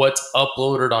what's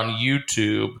uploaded on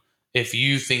YouTube, if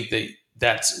you think that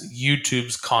that's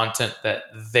YouTube's content that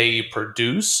they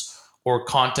produce or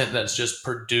content that's just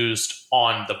produced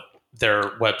on their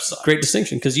website. Great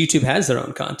distinction, because YouTube has their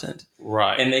own content,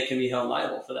 Right. and they can be held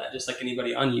liable for that, just like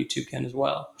anybody on YouTube can as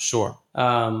well. Sure.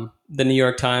 The New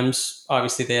York Times,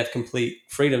 obviously, they have complete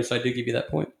freedom, so I do give you that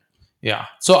point. Yeah.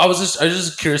 So I was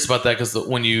just curious about that because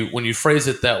when you phrase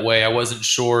it that way, I wasn't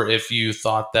sure if you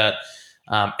thought that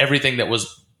everything that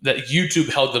YouTube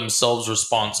held themselves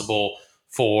responsible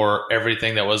for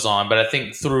everything that was on. But I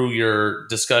think through your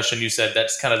discussion, you said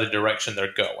that's kind of the direction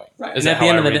they're going. Right. Is And that at the how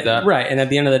end I of the read day, that? right. And at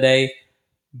the end of the day,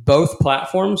 both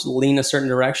platforms lean a certain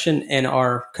direction and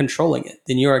are controlling it.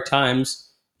 The New York Times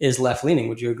is left leaning.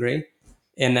 Would you agree?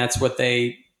 And that's what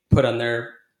they put on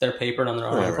their paper and on their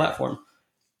online Right. platform.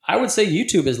 I would say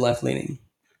YouTube is left leaning.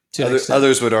 To an extent.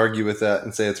 Others would argue with that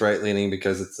and say it's right leaning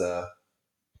because it's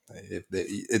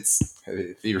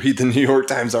if you read the New York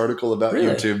Times article about Really?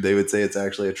 YouTube, they would say it's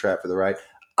actually a trap for the right.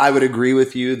 I would agree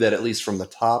with you that at least from the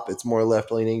top, it's more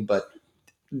left leaning, but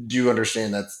do you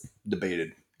understand that's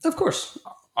debated? Of course.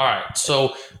 All right.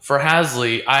 So for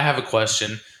Hasley, I have a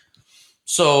question.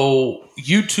 So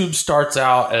YouTube starts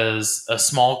out as a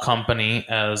small company,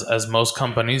 as most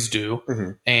companies do,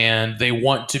 Mhm. and they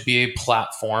want to be a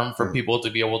platform for Mhm. people to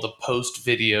be able to post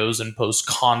videos and post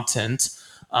content,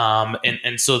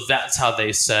 and so that's how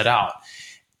they set out.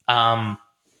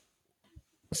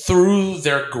 Through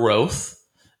their growth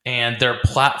and their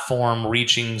platform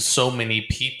reaching so many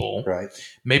people, Right.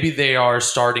 maybe they are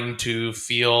starting to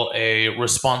feel a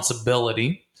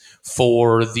responsibility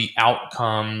for the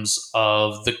outcomes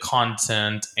of the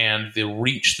content and the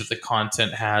reach that the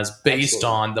content has based Absolutely.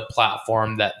 on the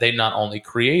platform that they not only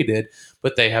created,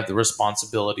 but they have the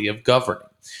responsibility of governing.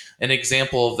 An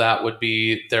example of that would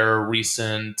be their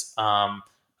recent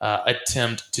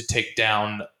attempt to take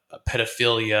down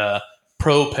pedophilia,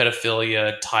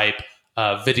 pro-pedophilia type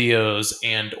videos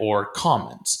and or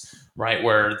comments, right,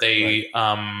 where they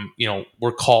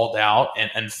were called out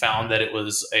and found that it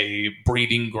was a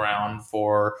breeding ground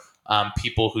for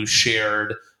people who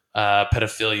shared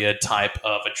pedophilia type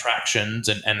of attractions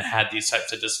and had these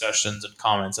types of discussions and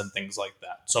comments and things like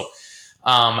that. So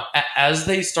as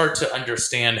they start to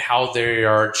understand how they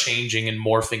are changing and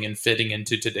morphing and fitting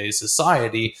into today's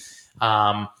society,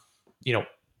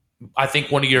 I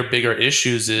think one of your bigger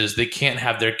issues is they can't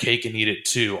have their cake and eat it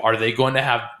too. Are they going to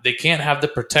have? They can't have the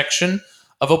protection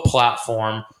of a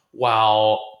platform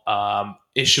while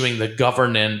issuing the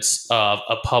governance of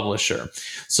a publisher.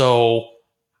 So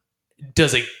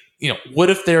does it, what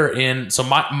if they're in, so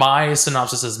my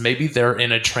synopsis is maybe they're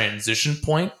in a transition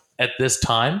point at this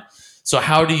time. So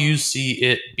how do you see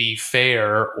it be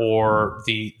fair or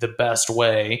the best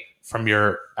way from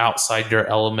your outside your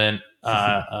element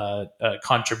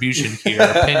contribution here,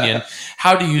 opinion?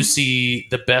 How do you see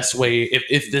the best way,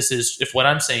 if what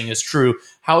I'm saying is true,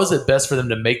 how is it best for them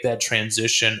to make that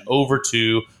transition over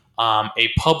to a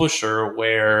publisher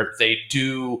where they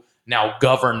do now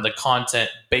govern the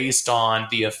content based on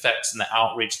the effects and the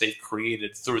outreach they've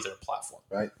created through their platform?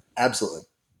 Right. Absolutely.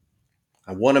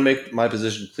 I want to make my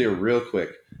position clear real quick.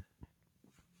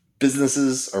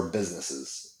 Businesses are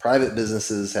businesses. Private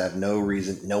businesses have no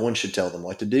reason. No one should tell them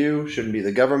what to do. Shouldn't be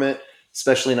the government,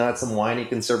 especially not some whiny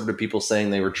conservative people saying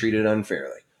they were treated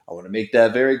unfairly. I want to make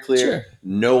that very clear. Sure.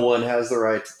 No one has the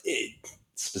right,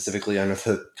 specifically under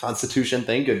the Constitution,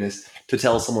 thank goodness, to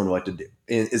tell someone what to do.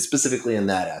 Specifically in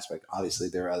that aspect. Obviously,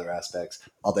 there are other aspects.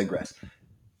 I'll digress.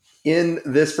 In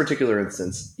this particular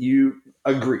instance,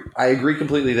 I agree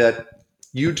completely that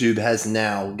YouTube has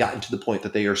now gotten to the point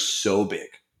that they are so big.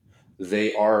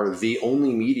 They are the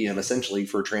only medium essentially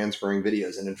for transferring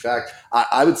videos. And in fact,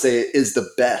 I would say it is the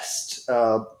best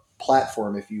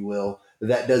platform, if you will,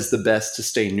 that does the best to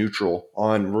stay neutral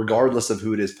on regardless of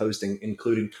who it is posting,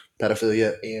 including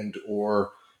pedophilia and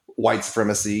or white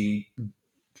supremacy,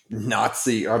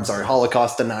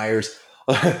 Holocaust deniers.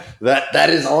 that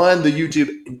is on the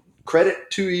YouTube. Credit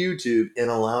to YouTube in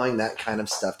allowing that kind of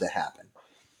stuff to happen.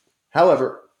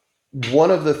 However,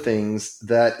 one of the things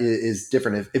that is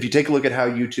different, if you take a look at how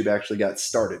YouTube actually got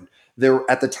started,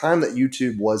 at the time that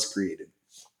YouTube was created,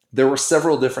 there were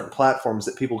several different platforms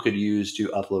that people could use to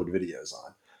upload videos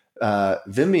on.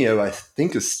 Vimeo, I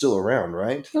think, is still around,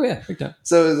 right? Oh, yeah, big time.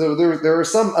 So there are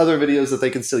some other videos that they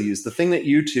can still use. The thing that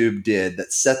YouTube did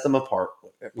that set them apart,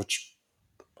 which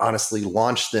honestly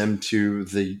launched them to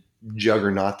the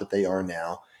juggernaut that they are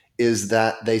now, is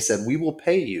that they said, we will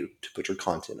pay you to put your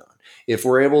content on. If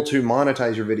we're able to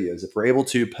monetize your videos, if we're able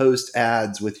to post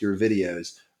ads with your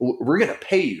videos, we're going to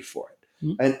pay you for it.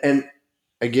 Mm-hmm. And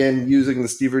again, using the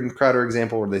Steven Crowder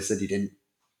example where they said you didn't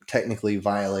technically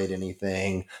violate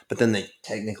anything, but then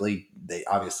they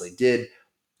obviously did.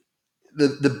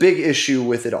 The big issue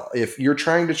with it all, if you're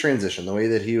trying to transition, the way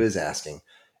that he was asking,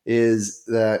 is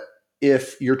that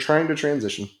if you're trying to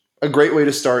transition, a great way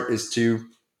to start is to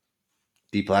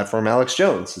deplatform Alex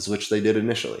Jones, is which they did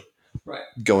initially. Right.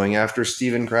 Going after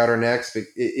Steven Crowder next.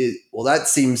 That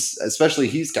seems, especially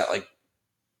he's got like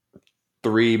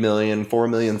 3 million, 4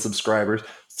 million subscribers.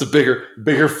 It's a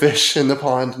bigger fish in the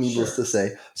pond, needless to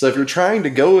say. So if you're trying to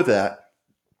go with that,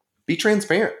 be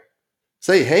transparent.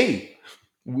 Say, hey,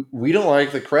 we don't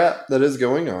like the crap that is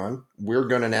going on. We're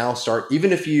going to now start,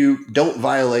 even if you don't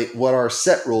violate what our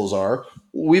set rules are,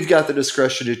 we've got the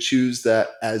discretion to choose that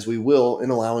as we will in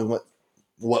allowing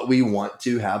what we want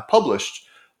to have published,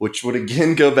 which would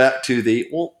again go back to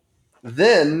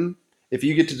then if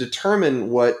you get to determine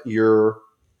what you're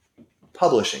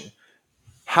publishing,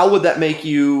 how would that make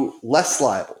you less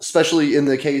liable? Especially in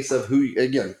the case of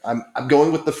I'm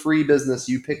going with the free business.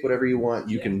 You pick whatever you want.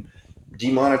 You can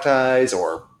demonetize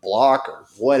or block or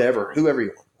whatever, whoever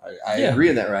you want. I agree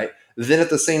in that, right? Then at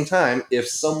the same time, if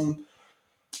some,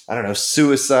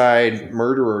 suicide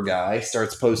murderer guy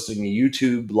starts posting a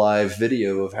YouTube live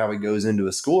video of how he goes into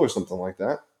a school or something like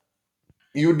that,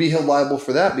 you would be held liable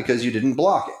for that because you didn't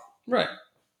block it. Right.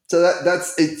 So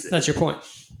that's your point.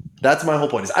 That's my whole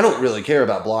point. Is I don't really care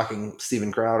about blocking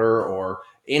Steven Crowder or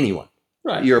anyone.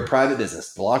 Right. You're a private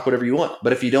business. Block whatever you want.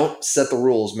 But if you don't set the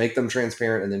rules, make them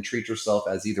transparent, and then treat yourself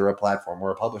as either a platform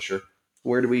or a publisher,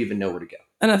 where do we even know where to go?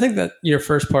 And I think that your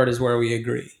first part is where we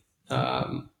agree.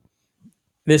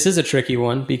 This is a tricky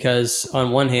one because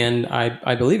on one hand,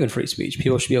 I believe in free speech.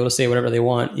 People should be able to say whatever they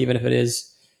want, even if it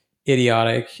is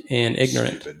idiotic and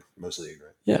ignorant. Stupid, mostly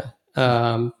ignorant.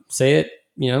 Yeah. Say it,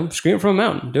 scream it from a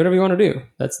mountain. Do whatever you want to do.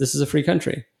 This is a free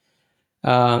country.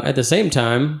 At the same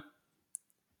time,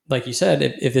 like you said,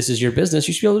 if this is your business,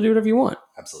 you should be able to do whatever you want.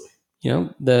 Absolutely.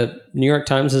 The New York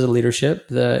Times has a leadership.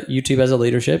 The YouTube has a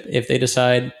leadership. If they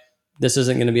decide this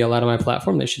isn't going to be allowed on my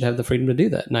platform, they should have the freedom to do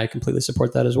that. And I completely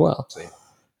support that as well. Same.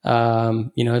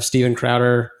 If Steven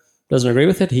Crowder doesn't agree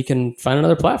with it, he can find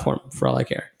another platform for all I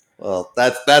care. Well,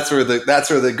 that's where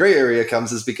the gray area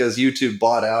comes, is because YouTube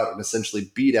bought out and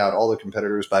essentially beat out all the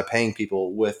competitors by paying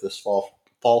people with this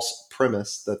false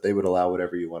premise that they would allow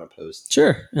whatever you want to post.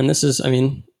 Sure. And this is,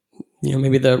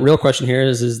 maybe the real question here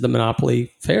is the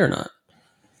monopoly fair or not?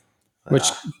 Which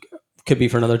could be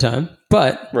for another time.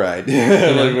 But Right.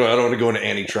 I don't want to go into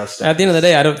antitrust stuff. at the end of the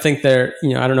day, I don't think I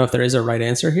don't know if there is a right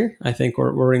answer here. I think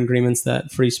we're in agreements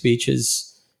that free speech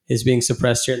is being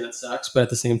suppressed here, and that sucks. But at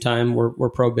the same time, we're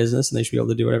pro-business, and they should be able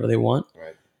to do whatever they want.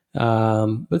 Right.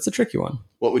 But it's a tricky one.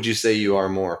 What would you say you are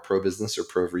more, pro-business or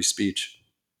pro-free speech?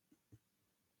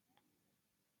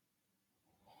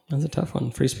 That's a tough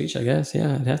one. Free speech, I guess.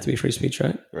 Yeah, it'd have to be free speech,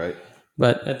 right? Right.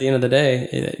 But at the end of the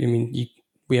day,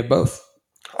 we have both.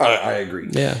 I agree.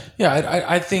 Yeah. Yeah,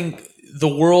 I think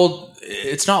the world,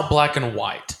 it's not black and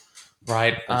white,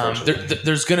 right?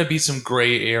 There's going to be some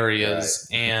gray areas,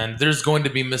 and there's going to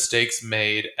be mistakes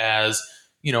made. As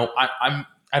you know,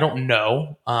 I don't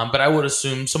know, but I would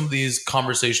assume some of these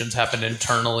conversations happen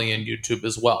internally in YouTube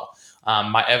as well.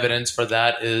 My evidence for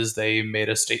that is they made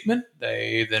a statement,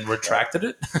 they then retracted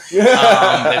it, they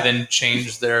then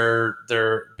changed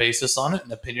their basis on it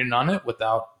and opinion on it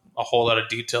without a whole lot of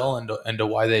detail into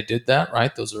why they did that.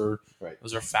 Right? Those are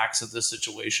facts of the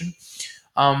situation,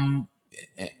 and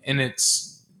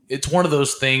it's one of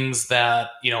those things that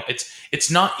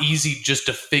it's not easy just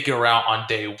to figure out on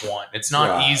day one. It's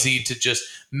not easy to just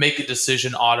make a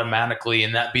decision automatically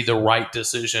and that be the right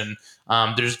decision.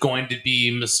 There's going to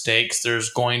be mistakes. There's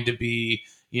going to be,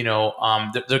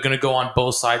 they're going to go on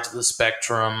both sides of the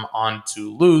spectrum, on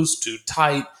too loose, too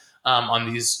tight,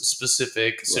 on these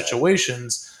specific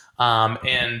situations.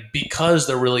 And because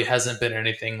there really hasn't been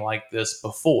anything like this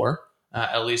before,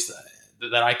 at least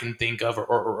that I can think of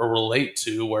or relate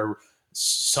to, where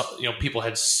people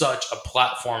had such a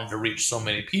platform to reach so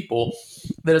many people,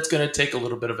 that it's going to take a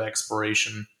little bit of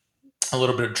exploration, a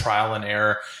little bit of trial and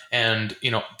error. And,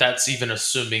 that's even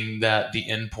assuming that the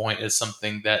endpoint is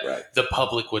something that the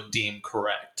public would deem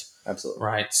correct. Absolutely.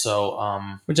 Right. So,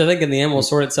 which I think in the end will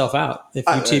sort itself out. If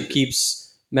YouTube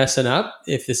keeps messing up,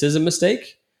 if this is a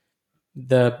mistake,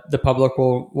 the public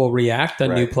will react. A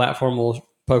new platform will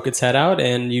poke its head out,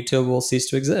 and YouTube will cease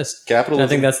to exist. Capitalism. And I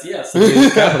think that's the beauty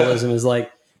of capitalism is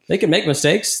like, they can make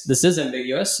mistakes. This is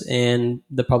ambiguous, and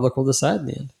the public will decide in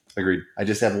the end. Agreed. I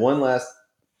just have one last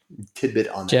tidbit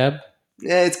on that. Jab?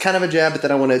 Yeah, it's kind of a jab, but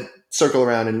then I want to circle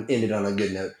around and end it on a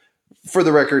good note. For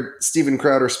the record, Steven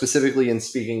Crowder, specifically in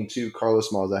speaking to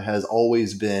Carlos Maza, has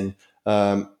always been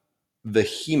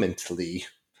vehemently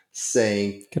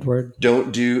saying, good word,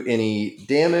 don't do any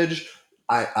damage.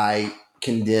 I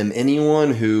condemn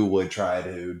anyone who would try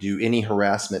to do any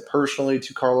harassment personally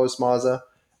to Carlos Maza.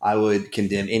 I would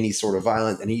condemn any sort of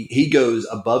violence. And he goes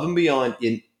above and beyond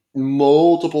in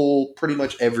multiple, pretty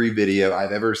much every video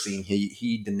I've ever seen.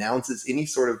 He denounces any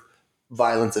sort of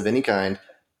violence of any kind.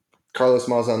 Carlos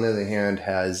Maza, on the other hand,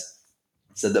 has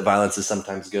said that violence is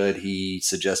sometimes good. He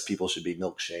suggests people should be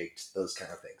milkshaked, those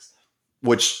kind of things,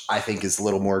 which I think is a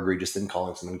little more egregious than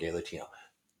calling someone gay Latino.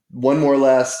 One more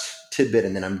last tidbit,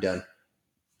 and then I'm done.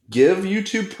 Give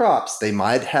YouTube props. They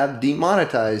might have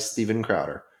demonetized Steven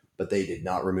Crowder, but they did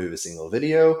not remove a single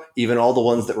video. Even all the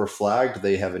ones that were flagged,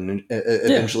 they have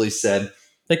eventually said...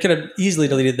 They could have easily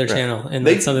deleted their channel, and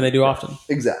that's something they do often.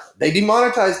 Exactly. They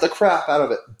demonetized the crap out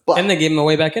of it. And they gave him a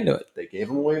way back into it. They gave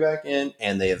him a way back in,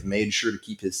 and they have made sure to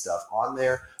keep his stuff on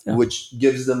there, which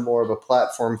gives them more of a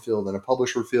platform feel than a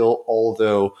publisher feel,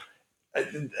 although I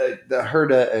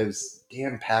heard it was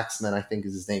Dan Paxman, I think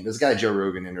is his name. This guy Joe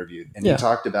Rogan interviewed, and he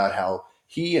talked about how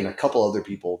he and a couple other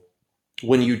people,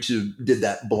 when YouTube did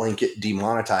that blanket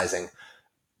demonetizing,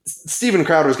 Steven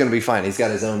Crowder is going to be fine. He's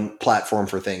got his own platform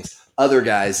for things. Other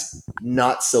guys,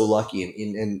 not so lucky.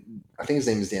 And I think his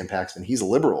name is Dan Paxman. He's a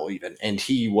liberal even. And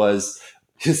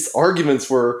his arguments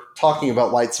were talking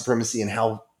about white supremacy and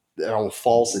how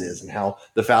false it is and how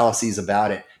the fallacies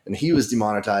about it. And he was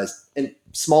demonetized. And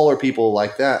smaller people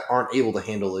like that aren't able to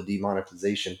handle a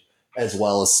demonetization as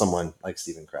well as someone like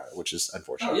Steven Crowder, which is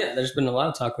unfortunate. Oh, yeah. There's been a lot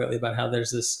of talk lately about how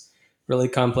there's this really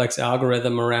complex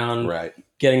algorithm around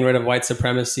getting rid of white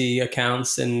supremacy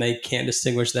accounts, and they can't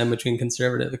distinguish them between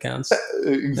conservative accounts.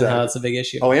 Exactly. That's a big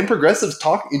issue. Oh, and progressives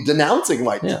denouncing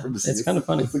white supremacy. It's kind of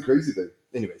funny. It's the crazy thing.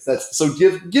 Anyways, so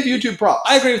give YouTube props.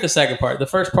 I agree with the second part. The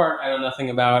first part, I know nothing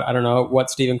about. I don't know what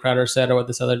Steven Crowder said or what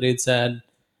this other dude said,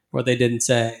 what they didn't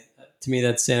say. To me,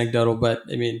 that's anecdotal, but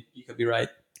I mean, you could be right.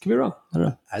 You could be wrong. I don't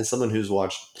know. As someone who's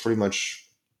watched pretty much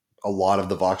a lot of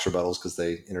the Vox rebuttals because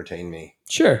they entertain me.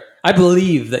 Sure. I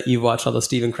believe that you've watched all the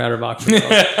Steven Crowder Vox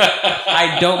rebuttals.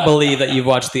 I don't believe that you've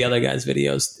watched the other guys'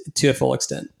 videos to a full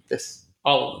extent. Yes.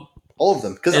 All of them. All of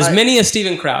them. As many as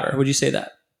Steven Crowder. Would you say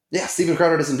that? Yeah, Steven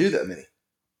Crowder doesn't do that many.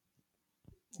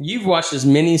 You've watched as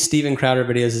many Steven Crowder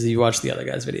videos as you've watched the other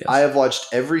guys' videos. I have watched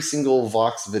every single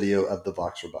Vox video of the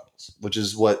Vox rebuttals, which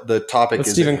is what the topic is.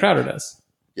 What Steven Crowder does.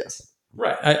 Yes.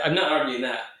 Right. I'm not arguing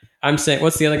that. I'm saying,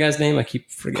 what's the other guy's name? I keep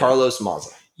forgetting. Carlos Maza.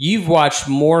 You've watched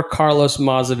more Carlos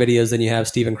Maza videos than you have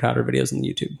Steven Crowder videos on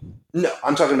YouTube. No,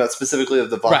 I'm talking about specifically of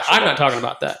the Vox. Right, I'm not talking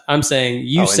about that. I'm saying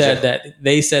you said that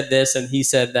they said this and he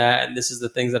said that, and this is the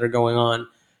things that are going on.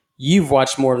 You've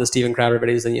watched more of the Steven Crowder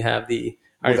videos than you have the.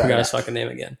 I already forgot his fucking name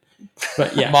again.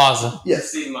 But yeah, Maza. Yes,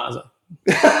 Steven Maza.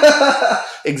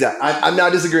 Exactly. I'm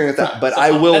not disagreeing with that, Right, but so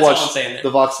I will that's all watch I'm saying there. the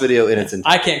Vox video in its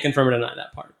entirety. I can't confirm or deny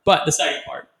that part, but the second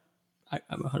part,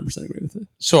 I'm 100% agree with it.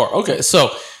 Sure. Okay.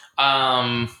 So,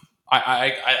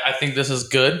 I think this is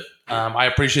good. I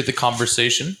appreciate the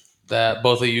conversation that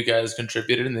both of you guys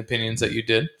contributed and the opinions that you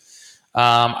did.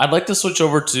 I'd like to switch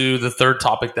over to the third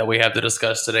topic that we have to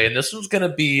discuss today, and this one's going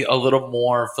to be a little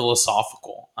more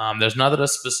philosophical. There's not a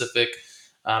specific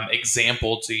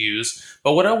example to use,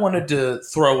 but what I wanted to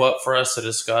throw up for us to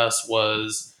discuss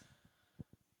was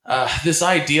this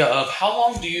idea of how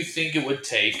long do you think it would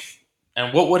take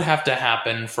and what would have to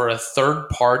happen for a third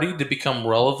party to become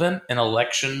relevant in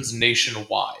elections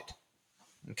nationwide?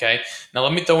 Okay. Now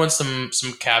let me throw in some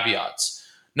caveats.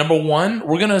 Number one,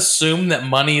 we're going to assume that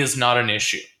money is not an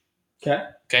issue. Okay.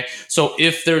 Okay. So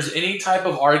if there's any type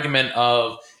of argument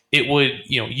of it would,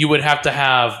 you would have to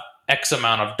have X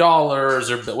amount of dollars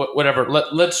or whatever.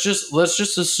 Let's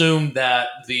just assume that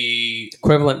the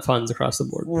Equivalent funds across the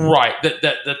board. right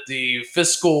that the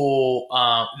fiscal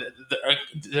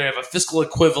they have a fiscal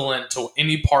equivalent to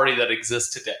any party that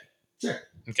exists today. Sure.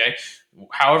 Okay.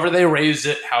 However they raised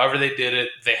it, however they did it,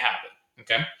 they have it.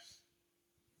 Okay.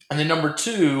 And then number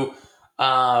two,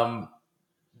 that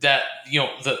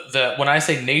the when I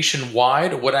say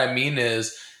nationwide, what I mean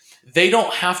is they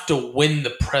don't have to win the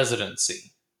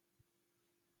presidency.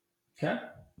 Okay.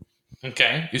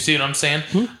 Okay, you see what I'm saying?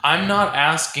 I'm not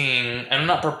asking, and I'm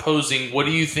not proposing, what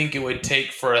do you think it would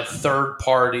take for a third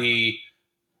party,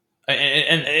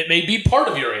 and it may be part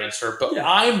of your answer, but Yeah.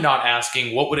 I'm not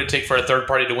asking what would it take for a third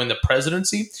party to win the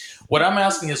presidency. What I'm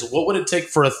asking is what would it take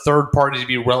for a third party to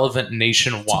be relevant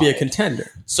nationwide? To be a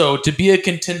contender. So to be a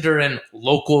contender in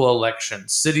local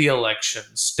elections, city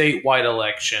elections, statewide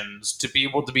elections, to be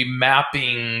able to be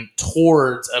mapping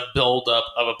towards a buildup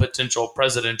of a potential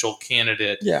presidential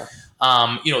candidate. Yeah.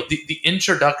 The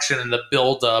introduction and the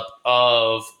buildup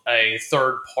of a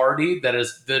third party that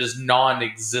is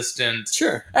non-existent.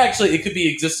 Sure. Actually, it could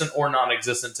be existent or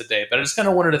non-existent today. But I just kind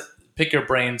of wanted to pick your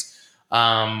brains.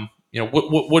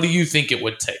 What do you think it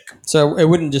would take? So it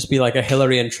wouldn't just be like a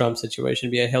Hillary and Trump situation.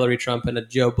 It'd be a Hillary Trump and a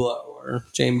Joe Blow or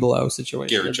Jane Blow situation.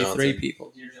 Garrett It'd be Johnson. three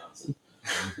people. Dear Johnson.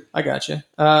 I got you.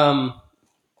 Are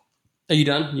you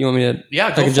done? You want me to? Yeah, I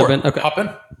go can for jump it. in. Okay. Hop in.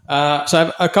 So I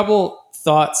have a couple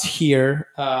thoughts here.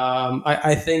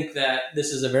 I think that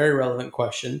this is a very relevant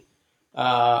question.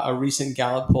 A recent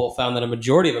Gallup poll found that a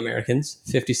majority of Americans,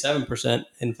 57%,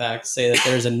 in fact, say that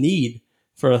there's a need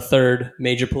for a third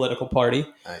major political party,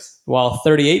 Nice. while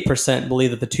 38%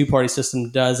 believe that the two-party system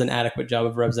does an adequate job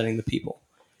of representing the people.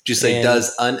 Did you say And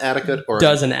does unadequate or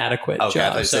Does an adequate Okay, I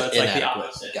thought job. you So said it's like the inadequate.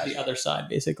 opposite, Gotcha. the other side,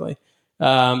 basically.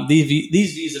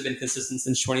 These views have been consistent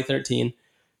since 2013.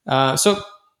 So,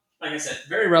 like I said,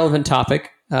 very relevant topic.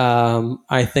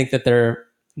 I think that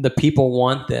the people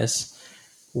want this.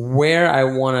 Where I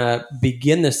want to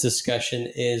begin this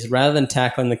discussion is rather than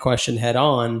tackling the question head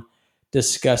on,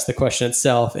 discuss the question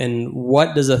itself and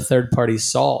what does a third party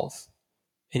solve,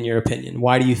 in your opinion?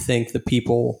 Why do you think the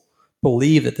people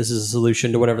believe that this is a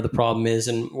solution to whatever the problem is,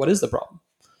 and what is the problem?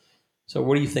 So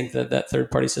what do you think that third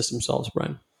party system solves,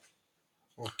 Brian?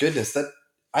 Well, goodness, that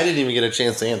I didn't even get a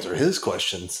chance to answer his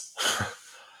questions.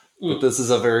 But this is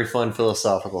a very fun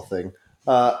philosophical thing.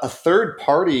 A third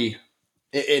party,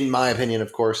 in my opinion,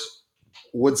 of course,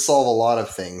 would solve a lot of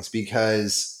things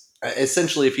because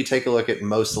essentially, if you take a look at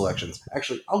most elections,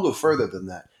 actually, I'll go further than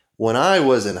that. When I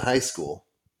was in high school,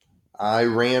 I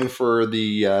ran for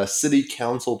the city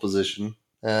council position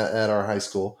at our high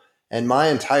school, and my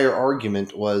entire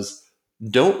argument was,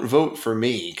 don't vote for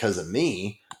me because of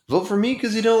me. Vote for me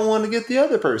because you don't want to get the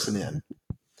other person in.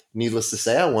 Needless to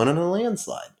say, I won in a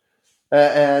landslide.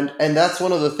 And that's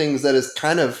one of the things that is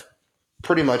kind of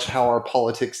pretty much how our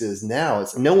politics is now.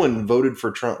 It's no one voted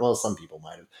for Trump. Well, some people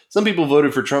might have. Some people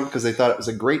voted for Trump because they thought it was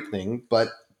a great thing, but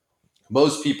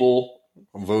most people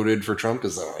voted for Trump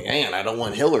because they're like, man, I don't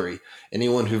want Hillary.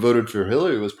 Anyone who voted for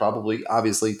Hillary was probably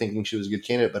obviously thinking she was a good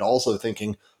candidate, but also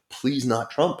thinking, please not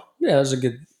Trump. Yeah, that's a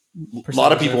good. A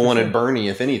lot of people wanted Bernie,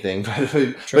 if anything, but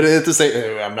at the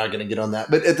same, I'm not going to get on that.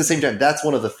 But at the same time, that's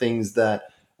one of the things that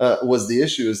was the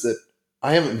issue is that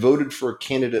I haven't voted for a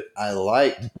candidate I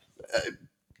liked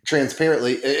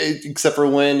transparently, except for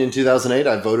when in 2008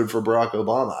 I voted for Barack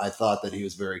Obama. I thought that he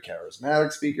was a very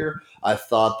charismatic speaker. I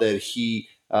thought that he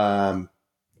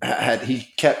he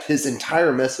kept his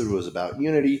entire message was about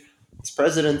unity. His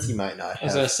presidency might not I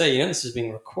was going have. to say, this is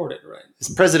being recorded, right? His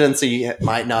presidency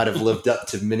might not have lived up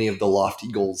to many of the lofty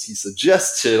goals he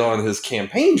suggested on his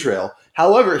campaign trail.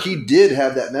 However, he did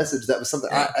have that message. That was something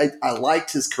I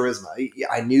liked his charisma.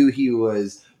 I knew he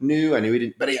was new. I knew he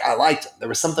didn't, but I liked him. There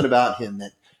was something about him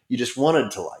that you just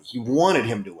wanted to like. You wanted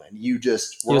him to win. You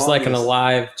just He was like an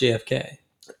alive JFK.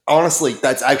 Honestly,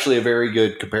 that's actually a very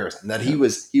good comparison. That he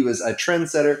was a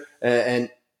trendsetter, and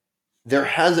there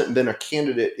hasn't been a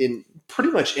candidate in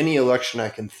pretty much any election I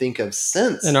can think of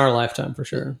since In our lifetime, for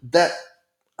sure. that.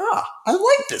 I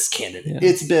like this candidate. Yeah.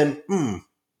 It's been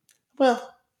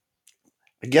well,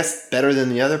 I guess better than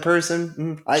the other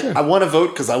person. Sure. I want to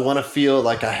vote because I want to feel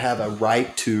like I have a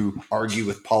right to argue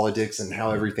with politics and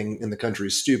how everything in the country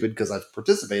is stupid because I've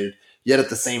participated. Yet at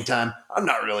the same time, I'm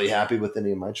not really happy with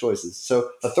any of my choices. So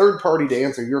a third party, to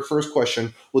answer your first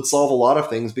question, would solve a lot of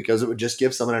things because it would just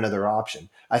give someone another option.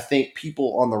 I think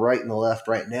people on the right and the left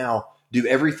right now do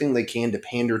everything they can to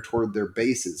pander toward their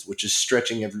bases, which is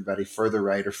stretching everybody further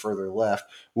right or further left,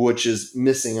 which is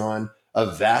missing on a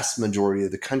vast majority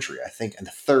of the country. I think a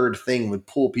third thing would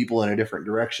pull people in a different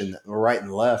direction that the right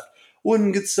and left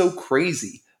wouldn't get so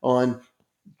crazy on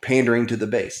pandering to the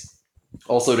base.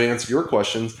 Also, to answer your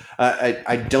questions,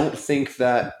 I don't think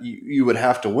that you would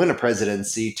have to win a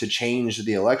presidency to change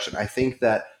the election. I think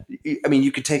that,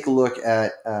 you could take a look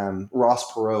at Ross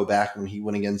Perot back when he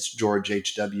went against George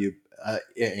H.W.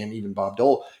 And even Bob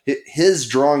Dole. His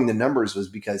drawing the numbers was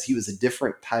because he was a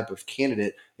different type of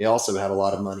candidate. He also had a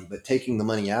lot of money, but taking the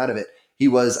money out of it, he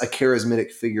was a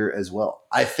charismatic figure as well.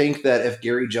 I think that if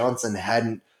Gary Johnson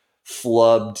hadn't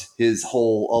flubbed his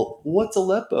whole what's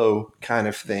Aleppo kind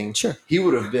of thing, Sure, he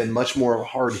would have been much more of a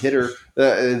hard hitter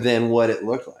than what it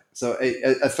looked like. So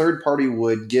a third party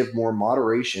would give more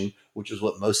moderation, which is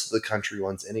what most of the country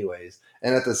wants anyways.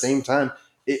 And at the same time,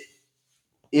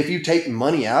 if you take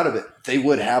money out of it, they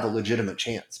would have a legitimate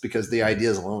chance because the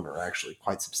ideas alone are actually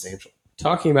quite substantial.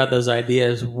 Talking about those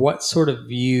ideas, what sort of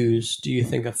views do you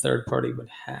think a third party would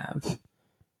have?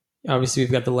 Obviously,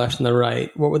 we've got the left and the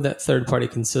right. What would that third party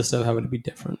consist of? How would it be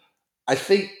different? I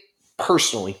think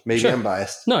personally, maybe Sure. I'm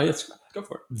biased. No, yes, go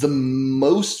for it. The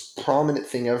most prominent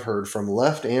thing I've heard from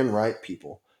left and right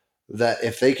people that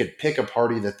if they could pick a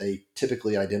party that they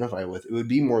typically identify with, it would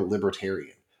be more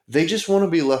libertarian. They just want to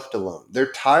be left alone.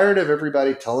 They're tired of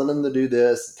everybody telling them to do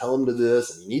this, tell them to do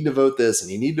this, and you need to vote this,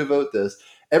 and you need to vote this.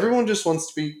 Everyone just wants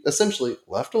to be essentially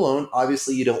left alone.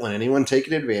 Obviously, you don't want anyone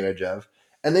taken advantage of,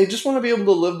 and they just want to be able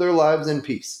to live their lives in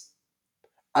peace.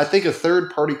 I think a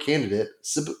third-party candidate,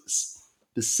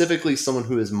 specifically someone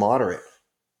who is moderate,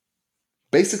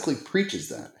 basically preaches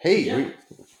that. Hey,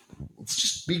 let's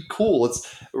just be cool.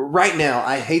 Right now,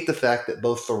 I hate the fact that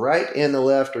both the right and the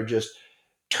left are just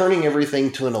turning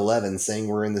everything to an 11, saying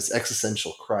we're in this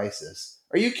existential crisis.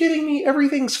 Are you kidding me?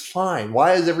 Everything's fine.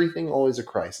 Why is everything always a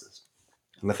crisis?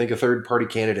 And I think a third-party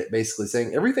candidate basically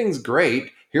saying everything's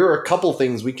great. Here are a couple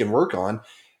things we can work on.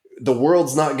 The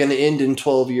world's not going to end in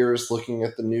 12 years looking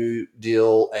at the New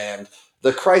Deal, and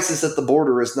the crisis at the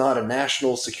border is not a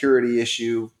national security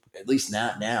issue, at least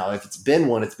not now. If it's been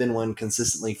one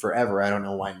consistently forever. I don't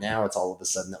know why now it's all of a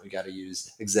sudden that we got to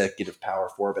use executive power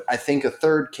for. But I think a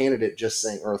third candidate just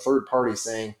saying, or a third party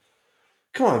saying,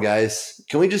 come on, guys,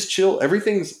 can we just chill?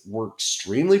 We're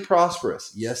extremely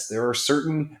prosperous. Yes, there are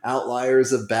certain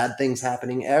outliers of bad things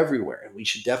happening everywhere, and we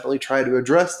should definitely try to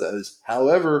address those.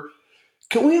 However,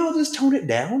 can we all just tone it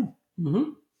down?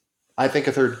 Mm-hmm. I think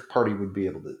a third party would be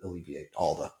able to alleviate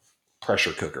all the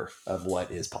pressure cooker of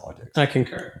what is politics. I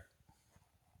concur.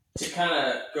 To kind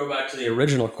of go back to the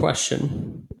original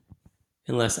question,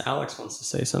 unless Alex wants to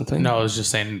say something. No, I was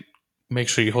just saying, make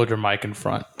sure you hold your mic in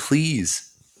front. Please.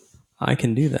 I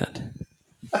can do that.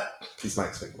 These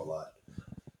mics make a lot.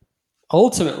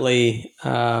 Ultimately,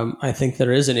 I think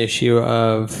there is an issue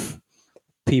of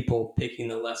people picking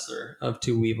the lesser of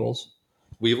two weevils.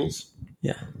 Weevils?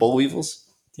 Yeah. Boll weevils?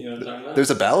 Do you know what I'm talking about?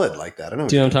 There's a ballad like that. I don't know.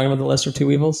 Do you know what I'm talking about? The lesser of two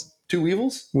weevils? Two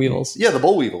weevils? Weevils. Yeah, the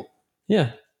boll weevil.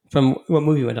 Yeah. From what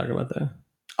movie am I talking about, though?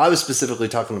 I was specifically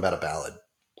talking about a ballad.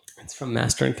 It's from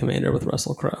Master and Commander with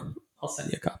Russell Crowe. I'll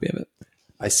send you a copy of it.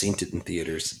 I seen it in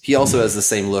theaters. He also has the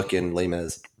same look in Les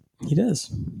Mis. He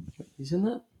does. He's in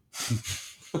that?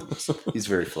 He's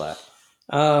very flat.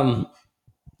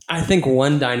 I think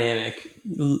one dynamic,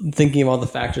 thinking of all the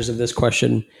factors of this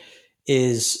question,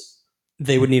 is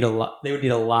they would need a lot. They would need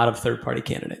a lot of third-party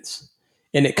candidates,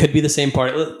 and it could be the same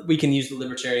party. We can use the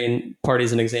Libertarian Party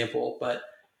as an example, but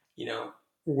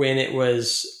when it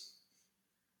was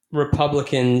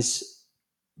Republicans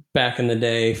back in the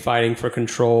day fighting for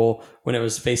control when it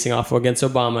was facing off against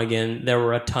Obama again, there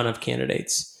were a ton of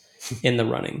candidates in the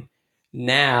running.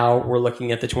 Now we're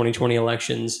looking at the 2020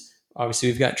 elections. Obviously,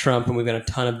 we've got Trump and we've got a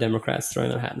ton of Democrats throwing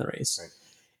their hat in the race. Right.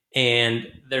 And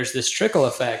there's this trickle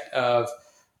effect of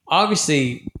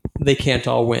obviously they can't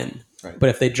all win. Right. But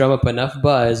if they drum up enough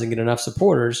buzz and get enough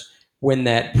supporters, when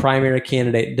that primary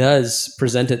candidate does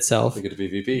present itself, They get to be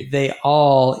VP.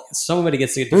 somebody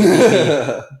gets to get to be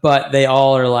VP, but they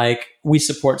all are like, we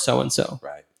support so-and-so.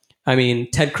 Right. I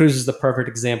mean, Ted Cruz is the perfect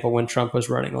example when Trump was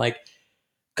running. Like,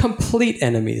 complete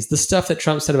enemies. The stuff that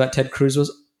Trump said about Ted Cruz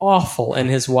was awful, and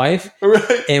his wife.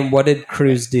 Right. And what did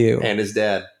Cruz do? And his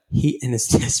dad.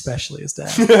 Especially his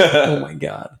dad. Oh my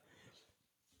God.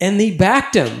 And he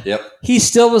backed him. Yep. He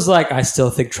still was like, I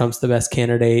still think Trump's the best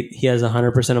candidate. He has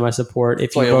 100% of my support.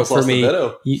 If you vote for me,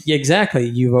 exactly,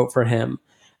 you vote for him.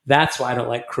 That's why I don't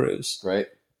like Cruz. Right.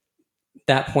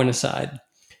 That point aside.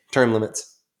 Term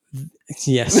limits.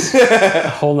 Yes. A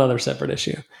whole nother separate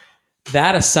issue.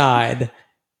 That aside,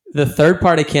 the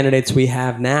third-party candidates we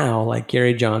have now, like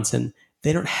Gary Johnson,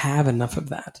 they don't have enough of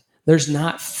that. There's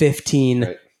not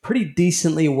 15 pretty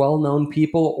decently well-known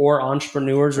people or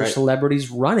entrepreneurs or celebrities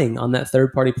running on that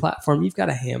third-party platform. You've got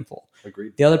a handful.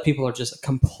 Agreed. The other people are just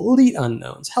complete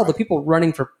unknowns. Hell, the people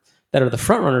running that are the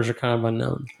front runners are kind of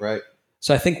unknown. Right.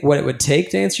 So I think what it would take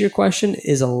to answer your question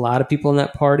is a lot of people in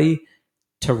that party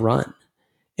to run.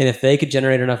 And if they could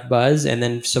generate enough buzz and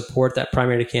then support that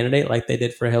primary candidate like they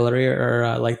did for Hillary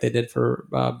or like they did for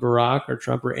Barack or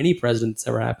Trump or any president that's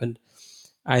ever happened,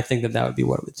 I think that would be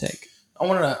what it would take. I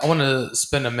want to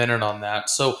spend a minute on that.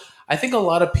 So I think a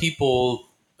lot of people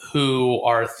who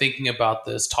are thinking about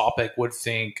this topic would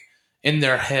think in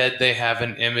their head they have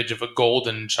an image of a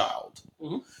golden child,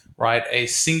 right? A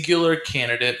singular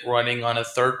candidate running on a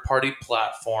third-party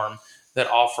platform that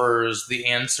offers the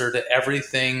answer to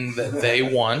everything that they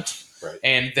want. Right.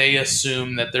 And they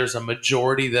assume that there's a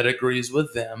majority that agrees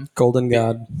with them. Golden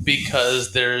God.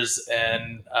 Because there's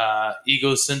an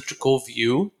egocentrical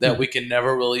view that we can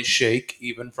never really shake,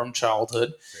 even from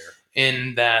childhood,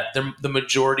 in that the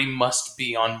majority must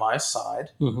be on my side.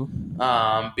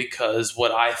 Because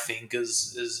what I think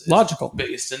is logical.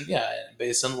 Based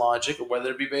in logic, or whether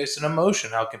it be based in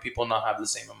emotion. How can people not have the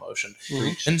same emotion?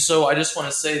 And so I just want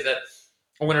to say that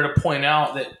I wanted to point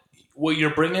out that what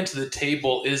you're bringing to the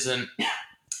table isn't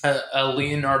a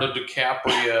Leonardo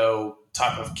DiCaprio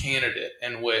type of candidate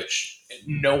in which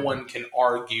no one can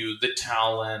argue the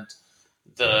talent,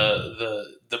 the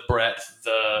breadth,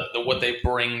 the what they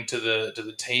bring to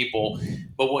the table.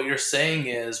 But what you're saying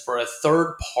is for a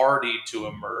third party to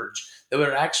emerge, that would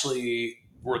actually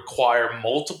require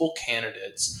multiple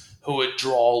candidates who would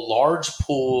draw large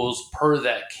pools per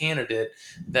that candidate,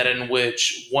 that in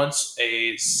which once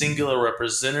a singular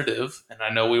representative, and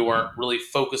I know we weren't really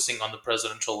focusing on the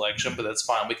presidential election, but that's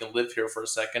fine, we can live here for a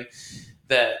second,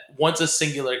 that once a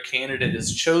singular candidate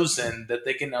is chosen, that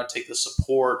they can now take the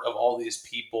support of all these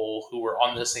people who were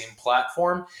on the same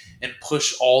platform and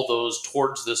push all those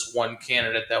towards this one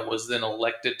candidate that was then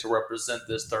elected to represent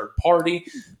this third party,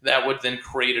 that would then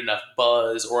create enough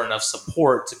buzz or enough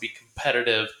support to be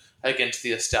competitive against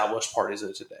the established parties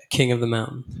of today. King of the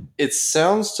mountain. It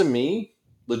sounds to me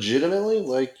legitimately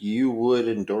like you would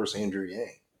endorse Andrew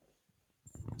Yang.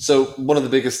 So one of the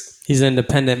biggest... He's an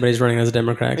independent, but he's running as a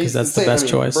Democrat because that's the best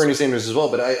choice. Bernie Sanders as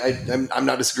well, but I'm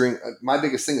not disagreeing. My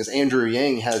biggest thing is Andrew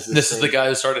Yang has this is the guy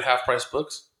who started Half Price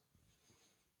Books?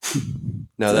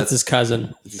 No, that's his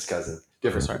cousin. It's his cousin.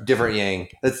 Different Yang.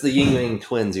 That's the Yin Yang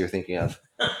twins you're thinking of.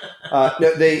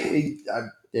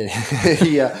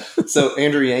 So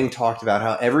Andrew Yang talked about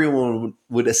how everyone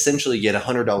would essentially get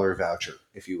 $100 voucher,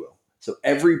 if you will. So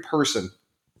every person,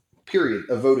 period,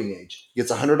 of voting age gets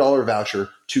a $100 voucher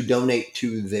to donate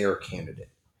to their candidate.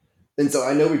 And so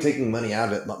I know we're taking money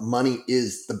out of it, but money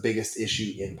is the biggest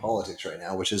issue in politics right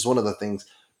now, which is one of the things.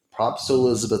 Props to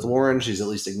Elizabeth Warren. She's at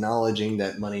least acknowledging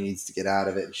that money needs to get out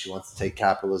of it. She wants to take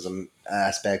capitalism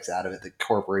aspects out of it. The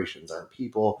corporations aren't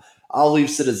people. I'll leave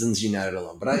Citizens United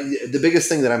alone. But the biggest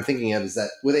thing that I'm thinking of is that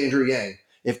with Andrew Yang,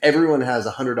 if everyone has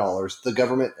 $100, the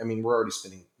government, I mean, we're already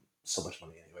spending so much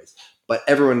money anyways, but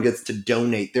everyone gets to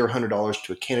donate their $100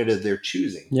 to a candidate they're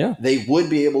choosing. Yeah. They would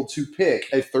be able to pick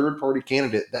a third-party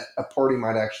candidate that a party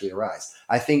might actually arise.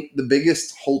 I think the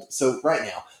biggest so right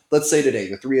now, let's say today,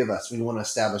 the three of us, we want to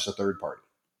establish a third party.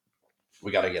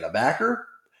 We got to get a backer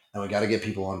and we got to get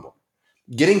people on board.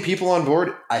 Getting people on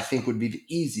board, I think, would be the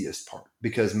easiest part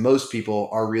because most people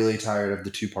are really tired of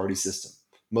the two-party system.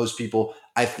 Most people,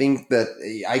 I think that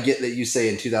I get that you say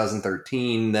in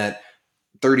 2013 that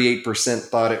 38%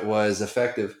 thought it was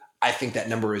effective. I think that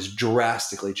number is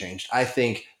drastically changed. I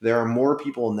think there are more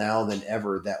people now than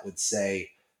ever that would say,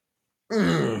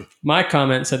 My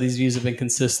comment said these views have been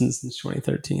consistent since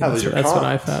 2013. That was your That's what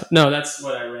I comment. found. No, that's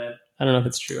what I read. I don't know if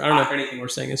it's true. I don't know if anything we're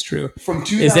saying is true. from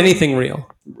Is anything real?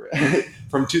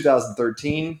 from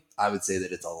 2013, I would say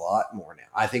that it's a lot more now.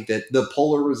 I think that the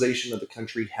polarization of the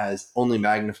country has only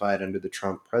magnified under the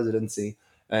Trump presidency,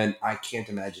 and I can't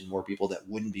imagine more people that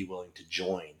wouldn't be willing to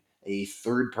join a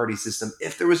third-party system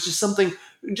if there was just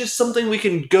something we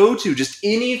can go to, just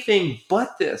anything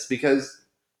but this. Because,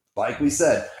 like we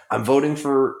said, I'm voting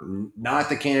for not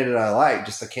the candidate I like,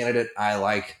 just the candidate I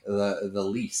like the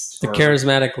least. The or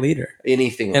charismatic leader.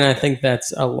 anything. And like I think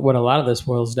that's what a lot of this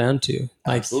boils down to. that.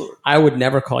 Like, Absolutely. I would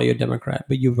never call you a Democrat,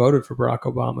 but you voted for Barack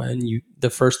Obama, and the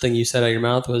first thing you said out of your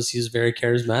mouth was he's very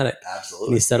charismatic. And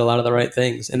Absolutely. he said a lot of the right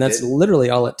things, and He that's did. literally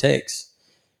all it takes.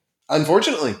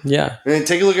 Unfortunately. Yeah. I mean,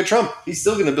 take a look at Trump. He's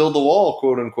still going to build the wall,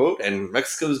 quote unquote, and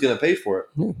Mexico's going to pay for it.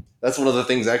 Yeah. That's one of the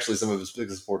things, actually, some of his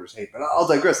biggest supporters hate. But I'll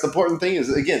digress. The important thing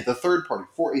is, again, the third party.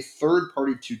 For a third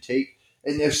party to take,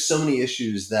 and there's so many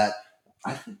issues that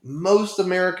I think most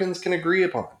Americans can agree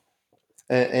upon.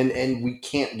 And we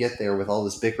can't get there with all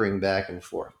this bickering back and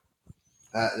forth.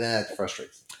 That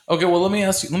frustrates. Okay, well, let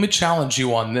me challenge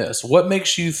you on this. What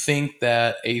makes you think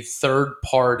that a third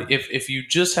party, if you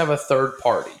just have a third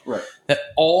party, Right. that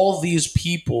all these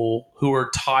people who are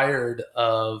tired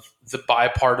of the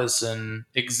bipartisan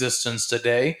existence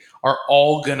today are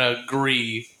all going to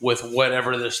agree with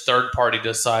whatever this third party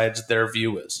decides their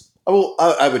view is? Well,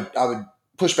 I would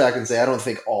push back and say I don't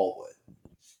think all would.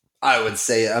 I would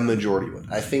say a majority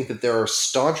would. I think that there are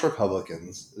staunch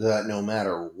Republicans that no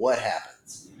matter what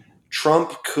happens,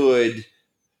 Trump could,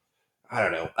 I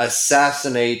don't know,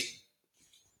 assassinate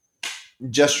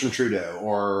Justin Trudeau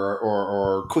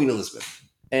or Queen Elizabeth.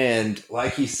 And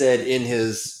like he said in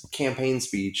his campaign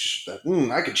speech, that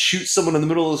I could shoot someone in the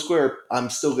middle of the square, I'm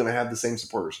still going to have the same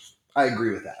supporters. I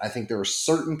agree with that. I think there are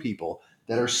certain people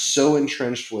that are so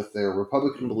entrenched with their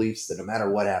Republican beliefs that no matter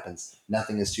what happens,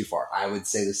 nothing is too far. I would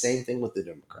say the same thing with the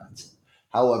Democrats.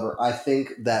 However, I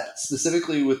think that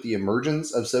specifically with the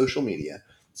emergence of social media,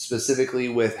 specifically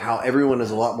with how everyone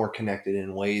is a lot more connected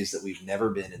in ways that we've never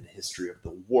been in the history of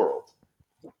the world,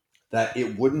 that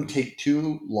it wouldn't take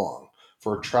too long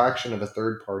for traction of a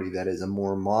third party that is a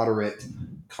more moderate,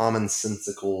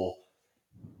 commonsensical,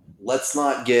 let's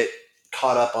not get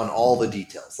caught up on all the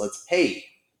details. Hey,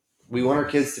 we want our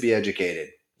kids to be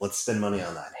educated. Let's spend money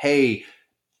on that. Hey,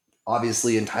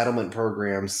 obviously entitlement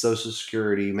programs, Social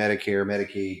Security, Medicare,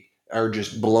 Medicaid are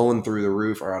just blowing through the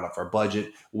roof, are out of our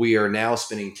budget. We are now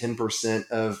spending 10%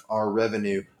 of our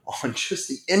revenue on just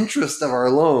the interest of our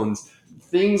loans.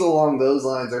 Things along those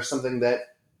lines are something that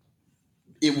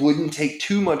it wouldn't take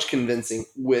too much convincing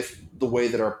with the way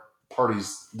that our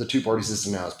parties, the two-party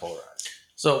system now is polarized.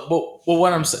 So, well,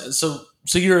 what I'm saying, so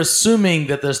you're assuming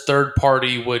that this third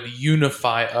party would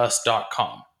unify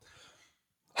us.com,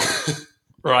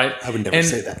 right? I would never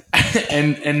say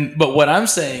that. But what I'm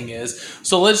saying is,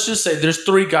 so let's just say there's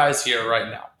three guys here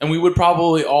right now, and we would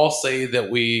probably all say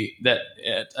that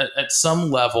at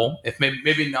some level, if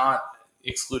maybe not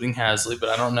excluding Hasley, but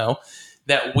I don't know,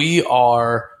 that we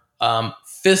are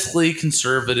fiscally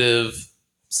conservative,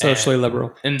 Socially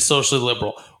liberal. and socially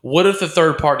liberal. What if the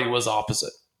third party was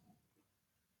opposite?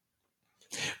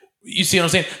 You see what I'm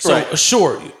saying? So Right.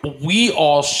 sure, we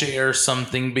all share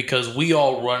something because we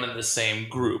all run in the same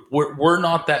group. We're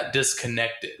not that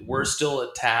disconnected. We're still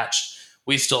attached.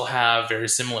 We still have very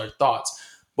similar thoughts.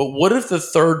 But what if the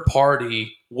third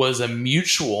party was a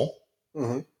mutual?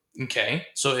 Mhm. Okay,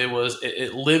 so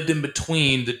it lived in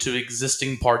between the two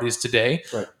existing parties today.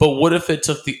 Right. But what if it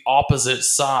took the opposite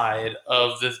side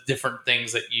of the different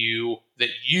things that you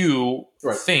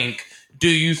Right. think? Do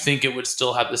you think it would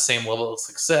still have the same level of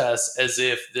success as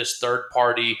if this third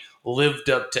party lived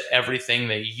up to everything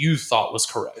that you thought was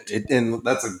correct? And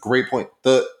that's a great point.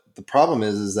 The problem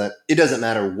is that it doesn't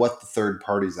matter what the third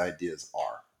party's ideas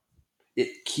are.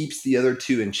 It keeps the other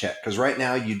two in check. Because right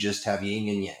now you just have yin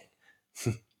and yang.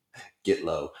 Get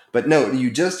low. But no, you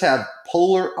just have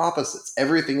polar opposites.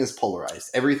 Everything is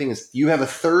polarized. You have a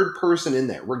third person in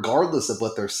there, regardless of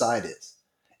what their side is.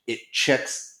 It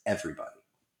checks everybody.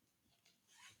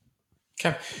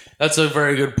 Okay, that's a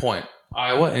very good point.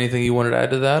 Iowa, anything you wanted to add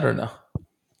to that or no?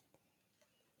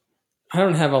 I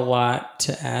don't have a lot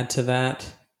to add to that.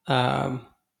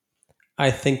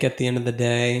 I think at the end of the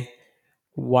day,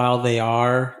 while they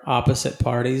are opposite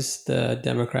parties, the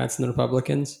Democrats and the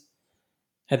Republicans,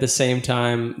 at the same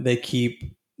time, they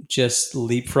keep just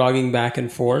leapfrogging back and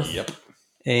forth. Yep.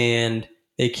 And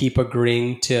they keep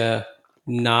agreeing to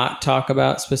not talk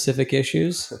about specific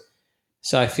issues.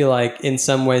 So I feel like in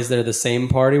some ways they're the same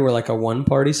party. We're like a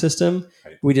one-party system.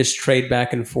 Right. We just trade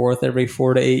back and forth every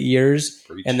 4 to 8 years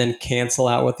Preach. and then cancel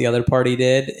out what the other party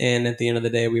did. And at the end of the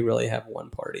day, we really have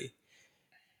one party.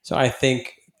 So I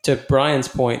think, to Brian's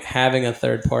point, having a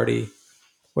third party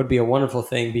would be a wonderful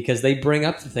thing because they bring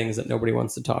up the things that nobody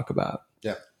wants to talk about.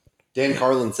 Yeah. Dan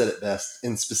Carlin said it best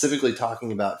in specifically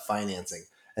talking about financing.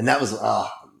 And that was,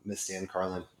 miss Dan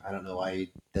Carlin. I don't know why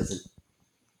he doesn't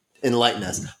enlighten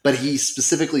us, but he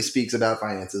specifically speaks about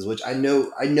finances, which I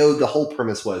know the whole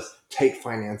premise was take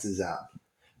finances out.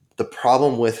 The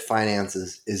problem with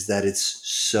finances is that it's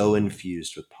so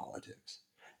infused with politics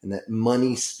and that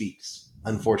money speaks,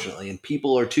 unfortunately, and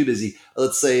people are too busy.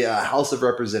 Let's say House of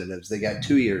Representatives, they got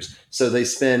 2 years. So they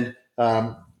spend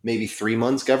maybe 3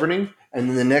 months governing, and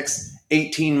then the next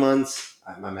 18 months,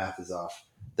 my math is off,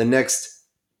 the next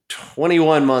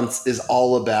 21 months is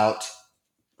all about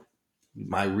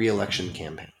my reelection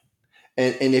campaign.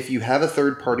 And if you have a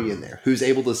third party in there who's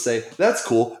able to say, that's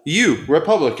cool, you,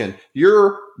 Republican,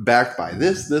 you're backed by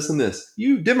this, this, and this.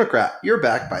 You, Democrat, you're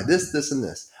backed by this, this, and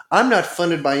this. I'm not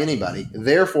funded by anybody.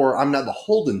 Therefore, I'm not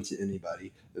beholden to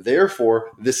anybody.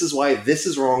 Therefore, this is why this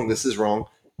is wrong.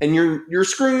 And you're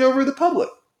screwing over the public.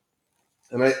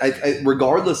 And I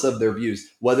regardless of their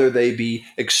views, whether they be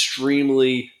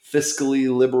extremely fiscally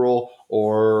liberal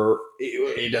or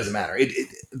it doesn't matter.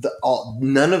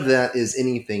 None of that is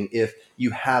anything if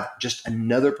you have just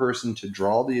another person to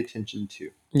draw the attention to.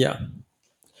 Yeah.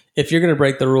 If you're going to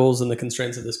break the rules and the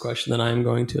constraints of this question, then I'm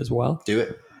going to as well. Do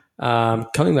it.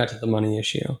 Coming back to the money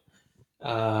issue,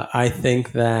 I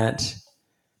think that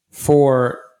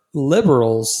for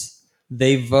liberals,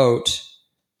 they vote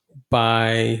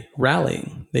by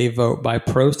rallying, they vote by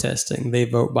protesting, they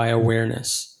vote by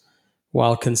awareness,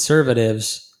 while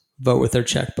conservatives vote with their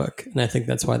checkbook. And I think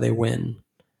that's why they win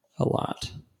a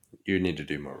lot. You need to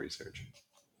do more research.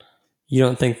 You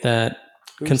don't think that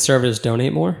conservatives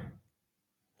donate more?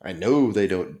 I know they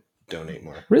don't donate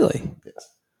more. Really? Yes.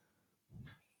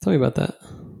 Tell me about that.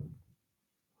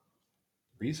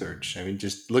 Research. I mean,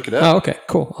 just look it up. Oh, okay,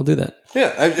 cool. I'll do that.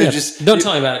 Yeah, I just don't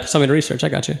tell me about it. Just tell me to research. I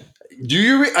got you. Do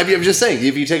you? I mean, I'm just saying.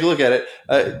 If you take a look at it,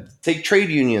 take trade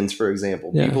unions for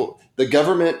example. Yeah. The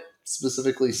government,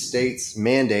 specifically states,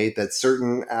 mandate that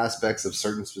certain aspects of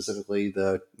specifically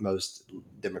the most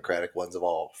democratic ones of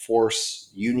all, force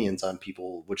unions on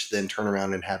people, which then turn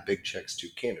around and have big checks to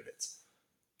candidates.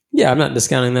 Yeah, I'm not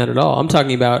discounting that at all. I'm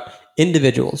talking about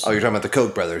individuals. Oh, you're talking about the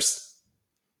Koch brothers.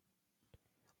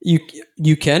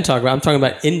 You can talk about. I'm talking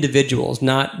about individuals,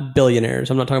 not billionaires.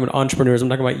 I'm not talking about entrepreneurs. I'm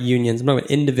talking about unions. I'm talking about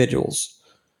individuals.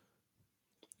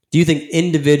 Do you think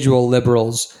individual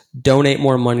liberals donate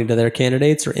more money to their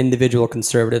candidates, or individual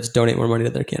conservatives donate more money to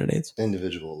their candidates?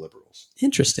 Individual liberals.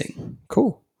 Interesting.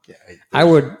 Cool. Yeah, I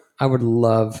would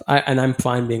love, and I'm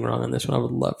fine being wrong on this one. I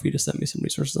would love for you to send me some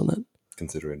resources on that.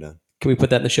 Consider it done. Can we put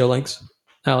that in the show links,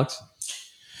 Alex?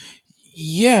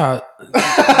 Yeah.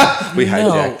 We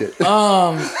hijacked it.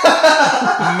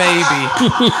 Maybe.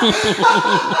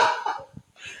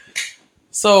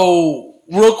 So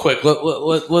real quick,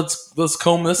 let's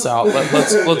comb this out.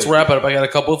 Let's wrap it up. I got a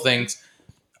couple of things.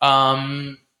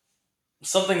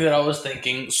 Something that I was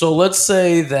thinking. So let's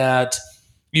say that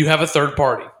you have a third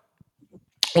party.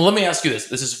 Well, let me ask you this.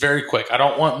 This is very quick. I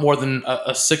don't want more than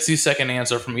a 60-second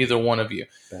answer from either one of you.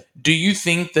 Okay. Do you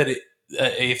think that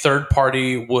a third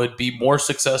party would be more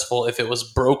successful if it was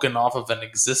broken off of an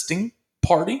existing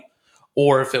party,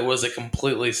 or if it was a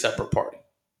completely separate party?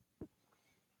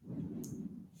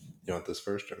 You want this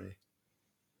first or me?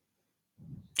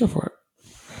 Go for it.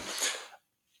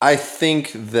 I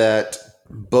think that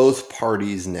both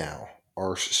parties now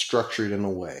are structured in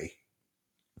a way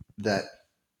that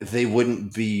it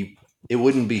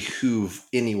wouldn't behoove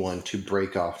anyone to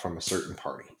break off from a certain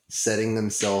party, setting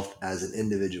themselves as an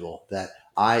individual. That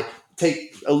I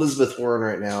take Elizabeth Warren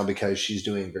right now because she's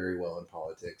doing very well in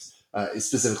politics,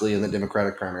 specifically in the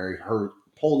Democratic primary. Her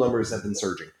poll numbers have been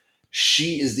surging.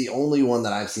 She is the only one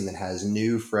that I've seen that has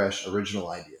new, fresh, original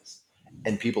ideas,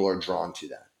 and people are drawn to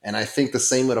that. And I think the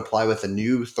same would apply with a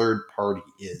new third party,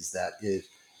 is that if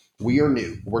we are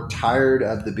new, we're tired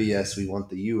of the BS, we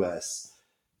want the U.S.,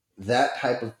 that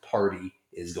type of party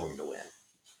is going to win.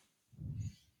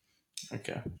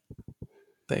 Okay.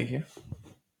 Thank you.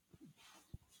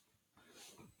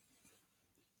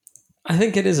 I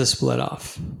think it is a split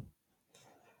off.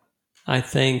 I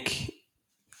think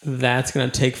that's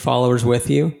going to take followers with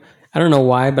you. I don't know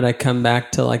why, but I come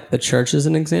back to like the church as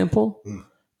an example.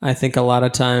 I think a lot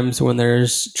of times when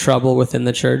there's trouble within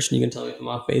the church, and you can tell me if I'm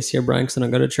off base here, Brian, because I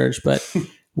don't go to church, but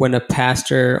when a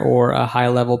pastor or a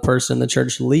high-level person in the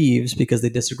church leaves because they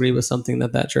disagree with something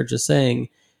that church is saying,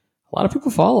 a lot of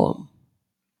people follow them.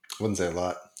 Wouldn't say a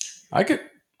lot. I could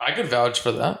vouch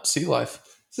for that. Sea Life.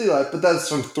 See, like, but that's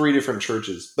from 3 different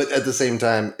churches. But at the same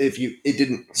time, it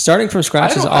didn't. Starting from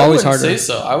scratch is I always wouldn't harder. say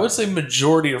so. I would say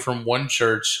majority are from one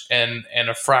church and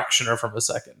a fraction are from a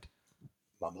second.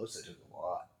 Mimosa did a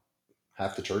lot.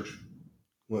 Half the church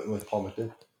went with Paul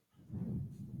McDill.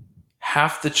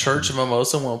 Half the church of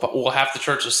Mimosa went. Well, half the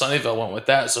church of Sunnyvale went with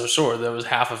that. So sure, there was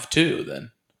half of 2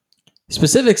 then.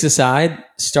 Specifics aside,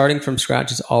 starting from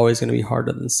scratch is always going to be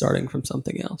harder than starting from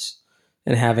something else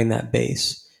and having that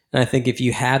base. And I think if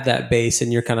you have that base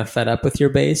and you're kind of fed up with your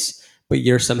base, but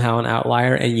you're somehow an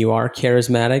outlier and you are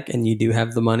charismatic and you do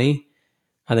have the money,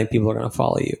 I think people are going to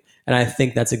follow you. And I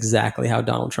think that's exactly how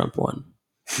Donald Trump won.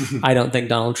 I don't think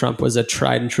Donald Trump was a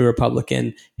tried and true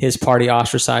Republican. His party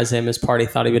ostracized him. His party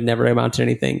thought he would never amount to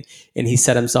anything. And he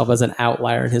set himself as an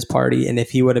outlier in his party. And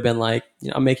if he would have been like,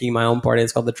 I'm making my own party,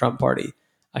 it's called the Trump Party,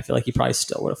 I feel like he probably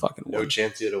still would have fucking won. No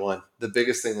chance he would have won. The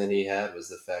biggest thing that he had was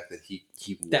the fact that he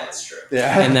won. That's true.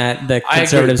 Yeah. And that the I agree,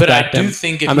 conservatives but I backed him. do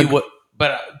think if he would.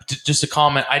 But just a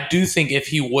comment, I do think if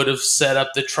he would have set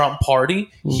up the Trump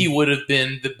Party, he would have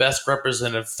been the best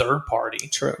representative third party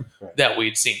True. that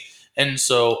we'd seen. And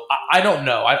so I don't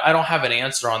know. I don't have an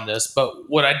answer on this. But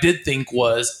what I did think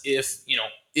was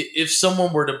if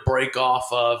someone were to break off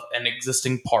of an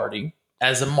existing party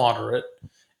as a moderate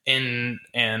and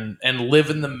live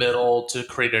in the middle to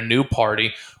create a new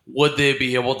party, would they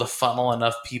be able to funnel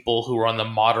enough people who are on the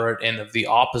moderate end of the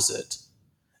opposite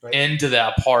into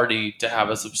that party to have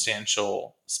a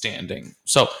substantial standing?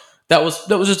 So that was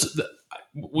just,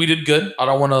 we did good. I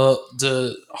don't want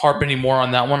to harp any more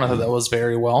on that one. I thought that was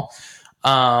very well.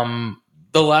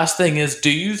 The last thing is,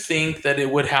 do you think that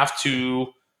it would have to,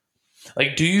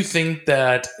 do you think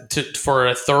that for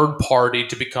a third party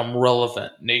to become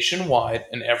relevant nationwide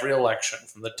in every election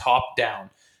from the top down,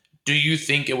 do you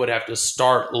think it would have to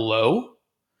start low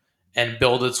and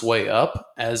build its way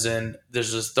up? As in,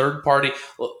 there's this third party.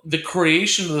 The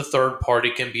creation of the third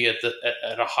party can be at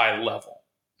a high level.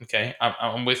 Okay,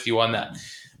 I'm with you on that.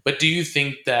 But do you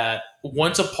think that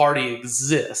once a party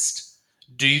exists,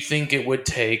 do you think it would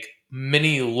take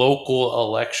many local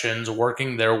elections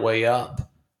working their way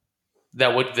up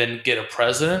that would then get a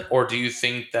president? Or do you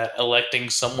think that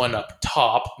electing someone up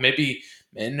top, maybe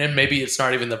it's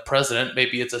not even the president,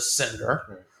 maybe it's a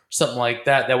senator, something like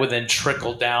that would then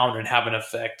trickle down and have an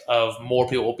effect of more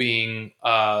people being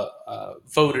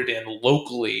voted in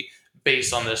locally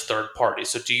based on this third party?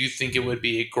 So do you think it would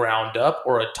be a ground up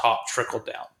or a top trickle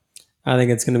down? I think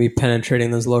it's going to be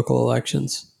penetrating those local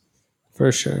elections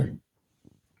for sure.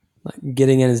 Like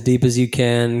getting in as deep as you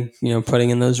can,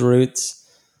 putting in those roots.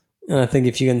 And I think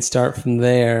if you can start from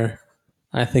there,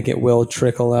 I think it will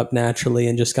trickle up naturally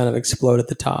and just kind of explode at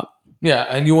the top. Yeah,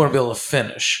 and you want to be able to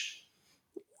finish.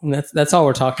 And that's all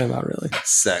we're talking about, really.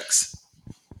 Sex.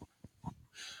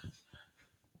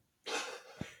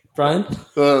 Brian?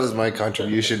 Well, that was my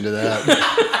contribution to that.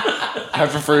 I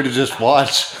prefer to just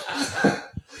watch.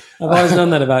 I've always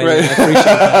known that about you. Right. I appreciate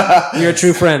that. You're a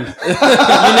true friend. You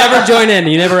never join in.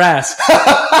 You never ask.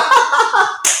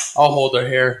 I'll hold her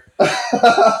hair.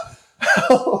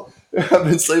 I've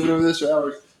been sleeping over this for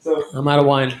hours. So I'm out of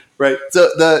wine. right. So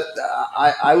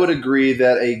I would agree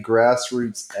that a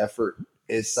grassroots effort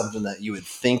is something that you would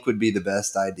think would be the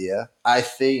best idea. I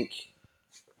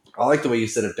like the way you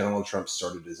said if Donald Trump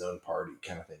started his own party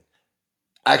kind of thing.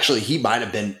 Actually, he might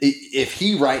have been, if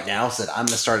he right now said, I'm going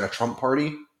to start a Trump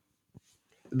party,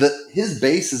 his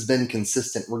base has been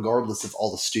consistent regardless of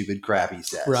all the stupid crap he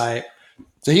says. Right.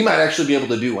 So he might actually be able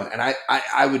to do one. And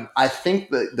I think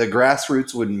that the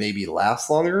grassroots would maybe last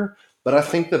longer, but I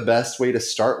think the best way to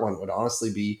start one would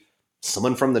honestly be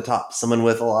someone from the top, someone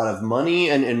with a lot of money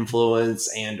and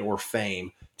influence and or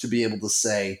fame to be able to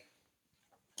say,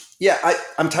 yeah,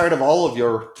 I'm tired of all of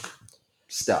your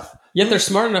stuff. Yet they're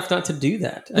smart enough not to do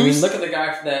that. I mean, look at the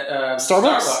guy for that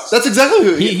Starbucks. That's exactly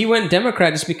who he went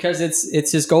Democrat just because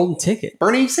it's his golden ticket.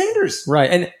 Bernie Sanders.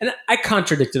 Right. And I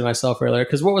contradicted myself earlier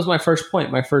because what was my first point?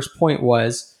 My first point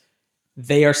was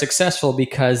they are successful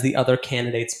because the other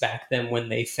candidates back them when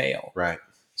they fail. Right.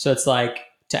 So it's like,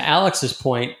 to Alex's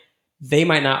point, they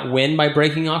might not win by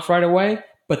breaking off right away,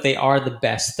 but they are the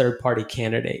best third-party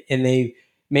candidate. And they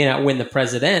may not win the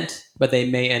president, but they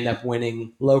may end up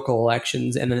winning local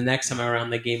elections. And then the next time around,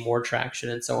 they gain more traction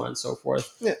and so on and so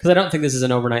forth. Because I don't think this is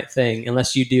an overnight thing,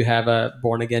 unless you do have a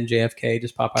born-again JFK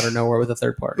just pop out of nowhere with a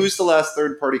third party. Who's the last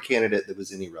third-party candidate that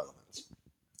was any relevance?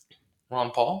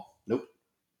 Ron Paul? Nope.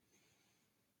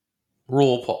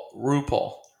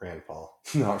 RuPaul. Rand Paul,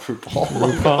 not RuPaul.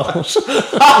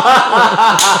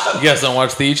 You guys don't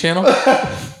watch the E channel?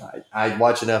 I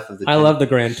watch enough of the. I love the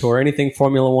Grand Tour. Anything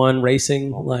Formula One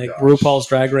racing, like gosh. RuPaul's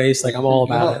Drag Race, like I'm all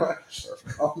about it.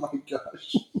 Oh my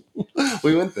gosh,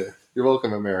 we went there. You're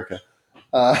welcome, America.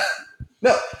 No,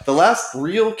 the last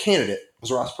real candidate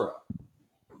was Ross Perot.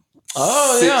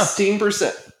 Oh, yeah.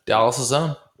 16%. Dallas'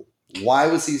 own. Why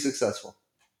was he successful?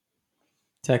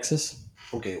 Texas.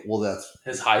 Okay, well that's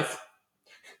His height.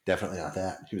 definitely not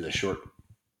that. He was a short.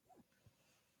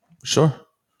 Sure.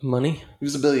 Money. He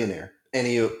was a billionaire, and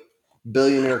he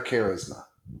billionaire charisma.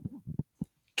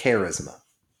 Charisma.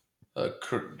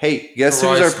 Hey, guess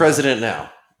who's our Charisma. president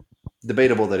now?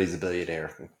 Debatable that he's a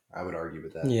billionaire. I would argue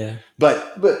with that. Yeah.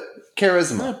 But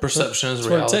charisma. Perception is That's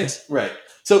what it reality. takes. Right.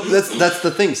 So that's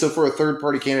the thing. So for a third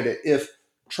party candidate, if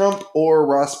Trump or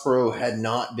Ross Perot had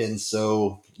not been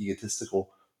so egotistical,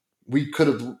 we could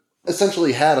have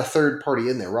essentially had a third party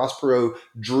in there. Ross Perot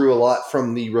drew a lot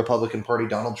from the Republican Party.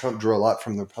 Donald Trump drew a lot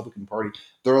from the Republican Party.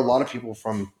 There are a lot of people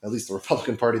from at least the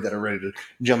Republican Party that are ready to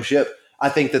jump ship. I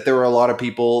think that there were a lot of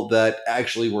people that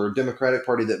actually were Democratic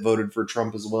Party that voted for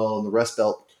Trump as well in the Rust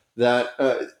Belt. That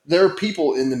there are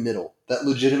people in the middle that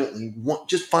legitimately want.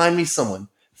 Just find me someone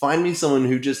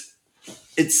who just.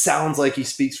 It sounds like he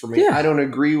speaks for me. Yeah. I don't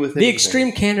agree with The anything.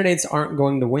 extreme candidates aren't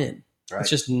going to win. Right. It's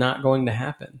just not going to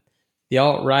happen. The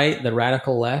alt-right, the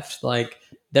radical left, like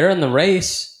they're in the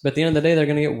race, but at the end of the day, they're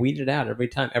going to get weeded out every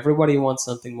time. Everybody wants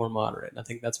something more moderate. I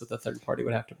think that's what the third party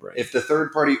would have to bring. If the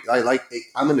third party,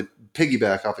 I'm going to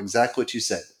piggyback off exactly what you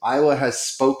said. Iowa has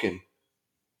spoken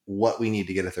what we need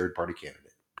to get a third party candidate.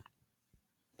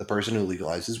 The person who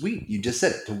legalizes weed. You just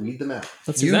said it, to weed them out.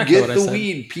 That's you exactly get what I the said.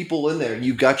 weed people in there.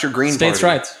 You've got your Green States'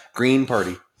 Party. rights. Green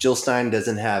Party. Jill Stein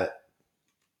doesn't have it.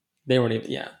 They weren't even,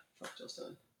 yeah.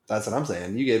 That's what I'm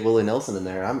saying. You get Willie Nelson in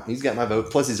there. He's got my vote.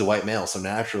 Plus, he's a white male, so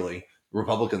naturally,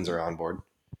 Republicans are on board.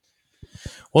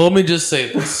 Well, let me just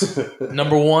say this.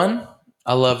 Number one,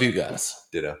 I love you guys.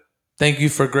 Ditto. Thank you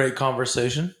for great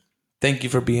conversation. Thank you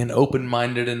for being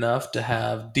open-minded enough to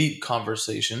have deep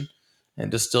conversation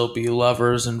and to still be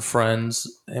lovers and friends,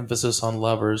 emphasis on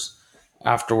lovers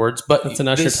afterwards. But That's an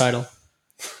Usher title.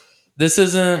 This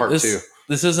isn't Part two.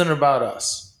 This isn't about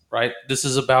us, right? This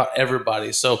is about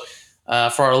everybody. So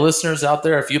for our listeners out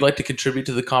there, if you'd like to contribute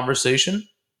to the conversation,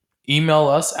 email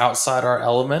us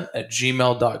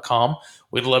outsideourelement@gmail.com.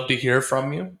 We'd love to hear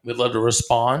from you. We'd love to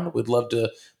respond. We'd love to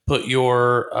put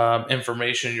your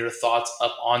information, your thoughts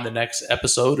up on the next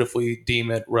episode if we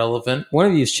deem it relevant. One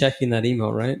of you is checking that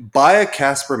email, right? Buy a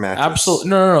Casper mattress. Absolutely.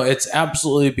 No. It's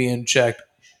absolutely being checked.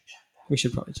 We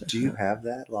should probably check. Do you have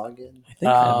that login? I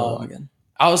think I have a login.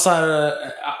 Outside of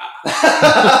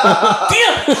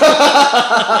damn.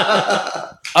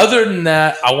 Other than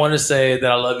that, I want to say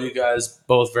that I love you guys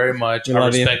both very much. We I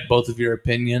love you. respect both of your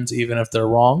opinions, even if they're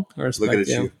wrong. I respect Look at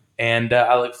you. you. And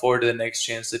I look forward to the next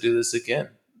chance to do this again.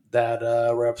 That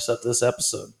wraps up this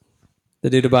episode. The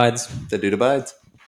dude abides. The dude abides.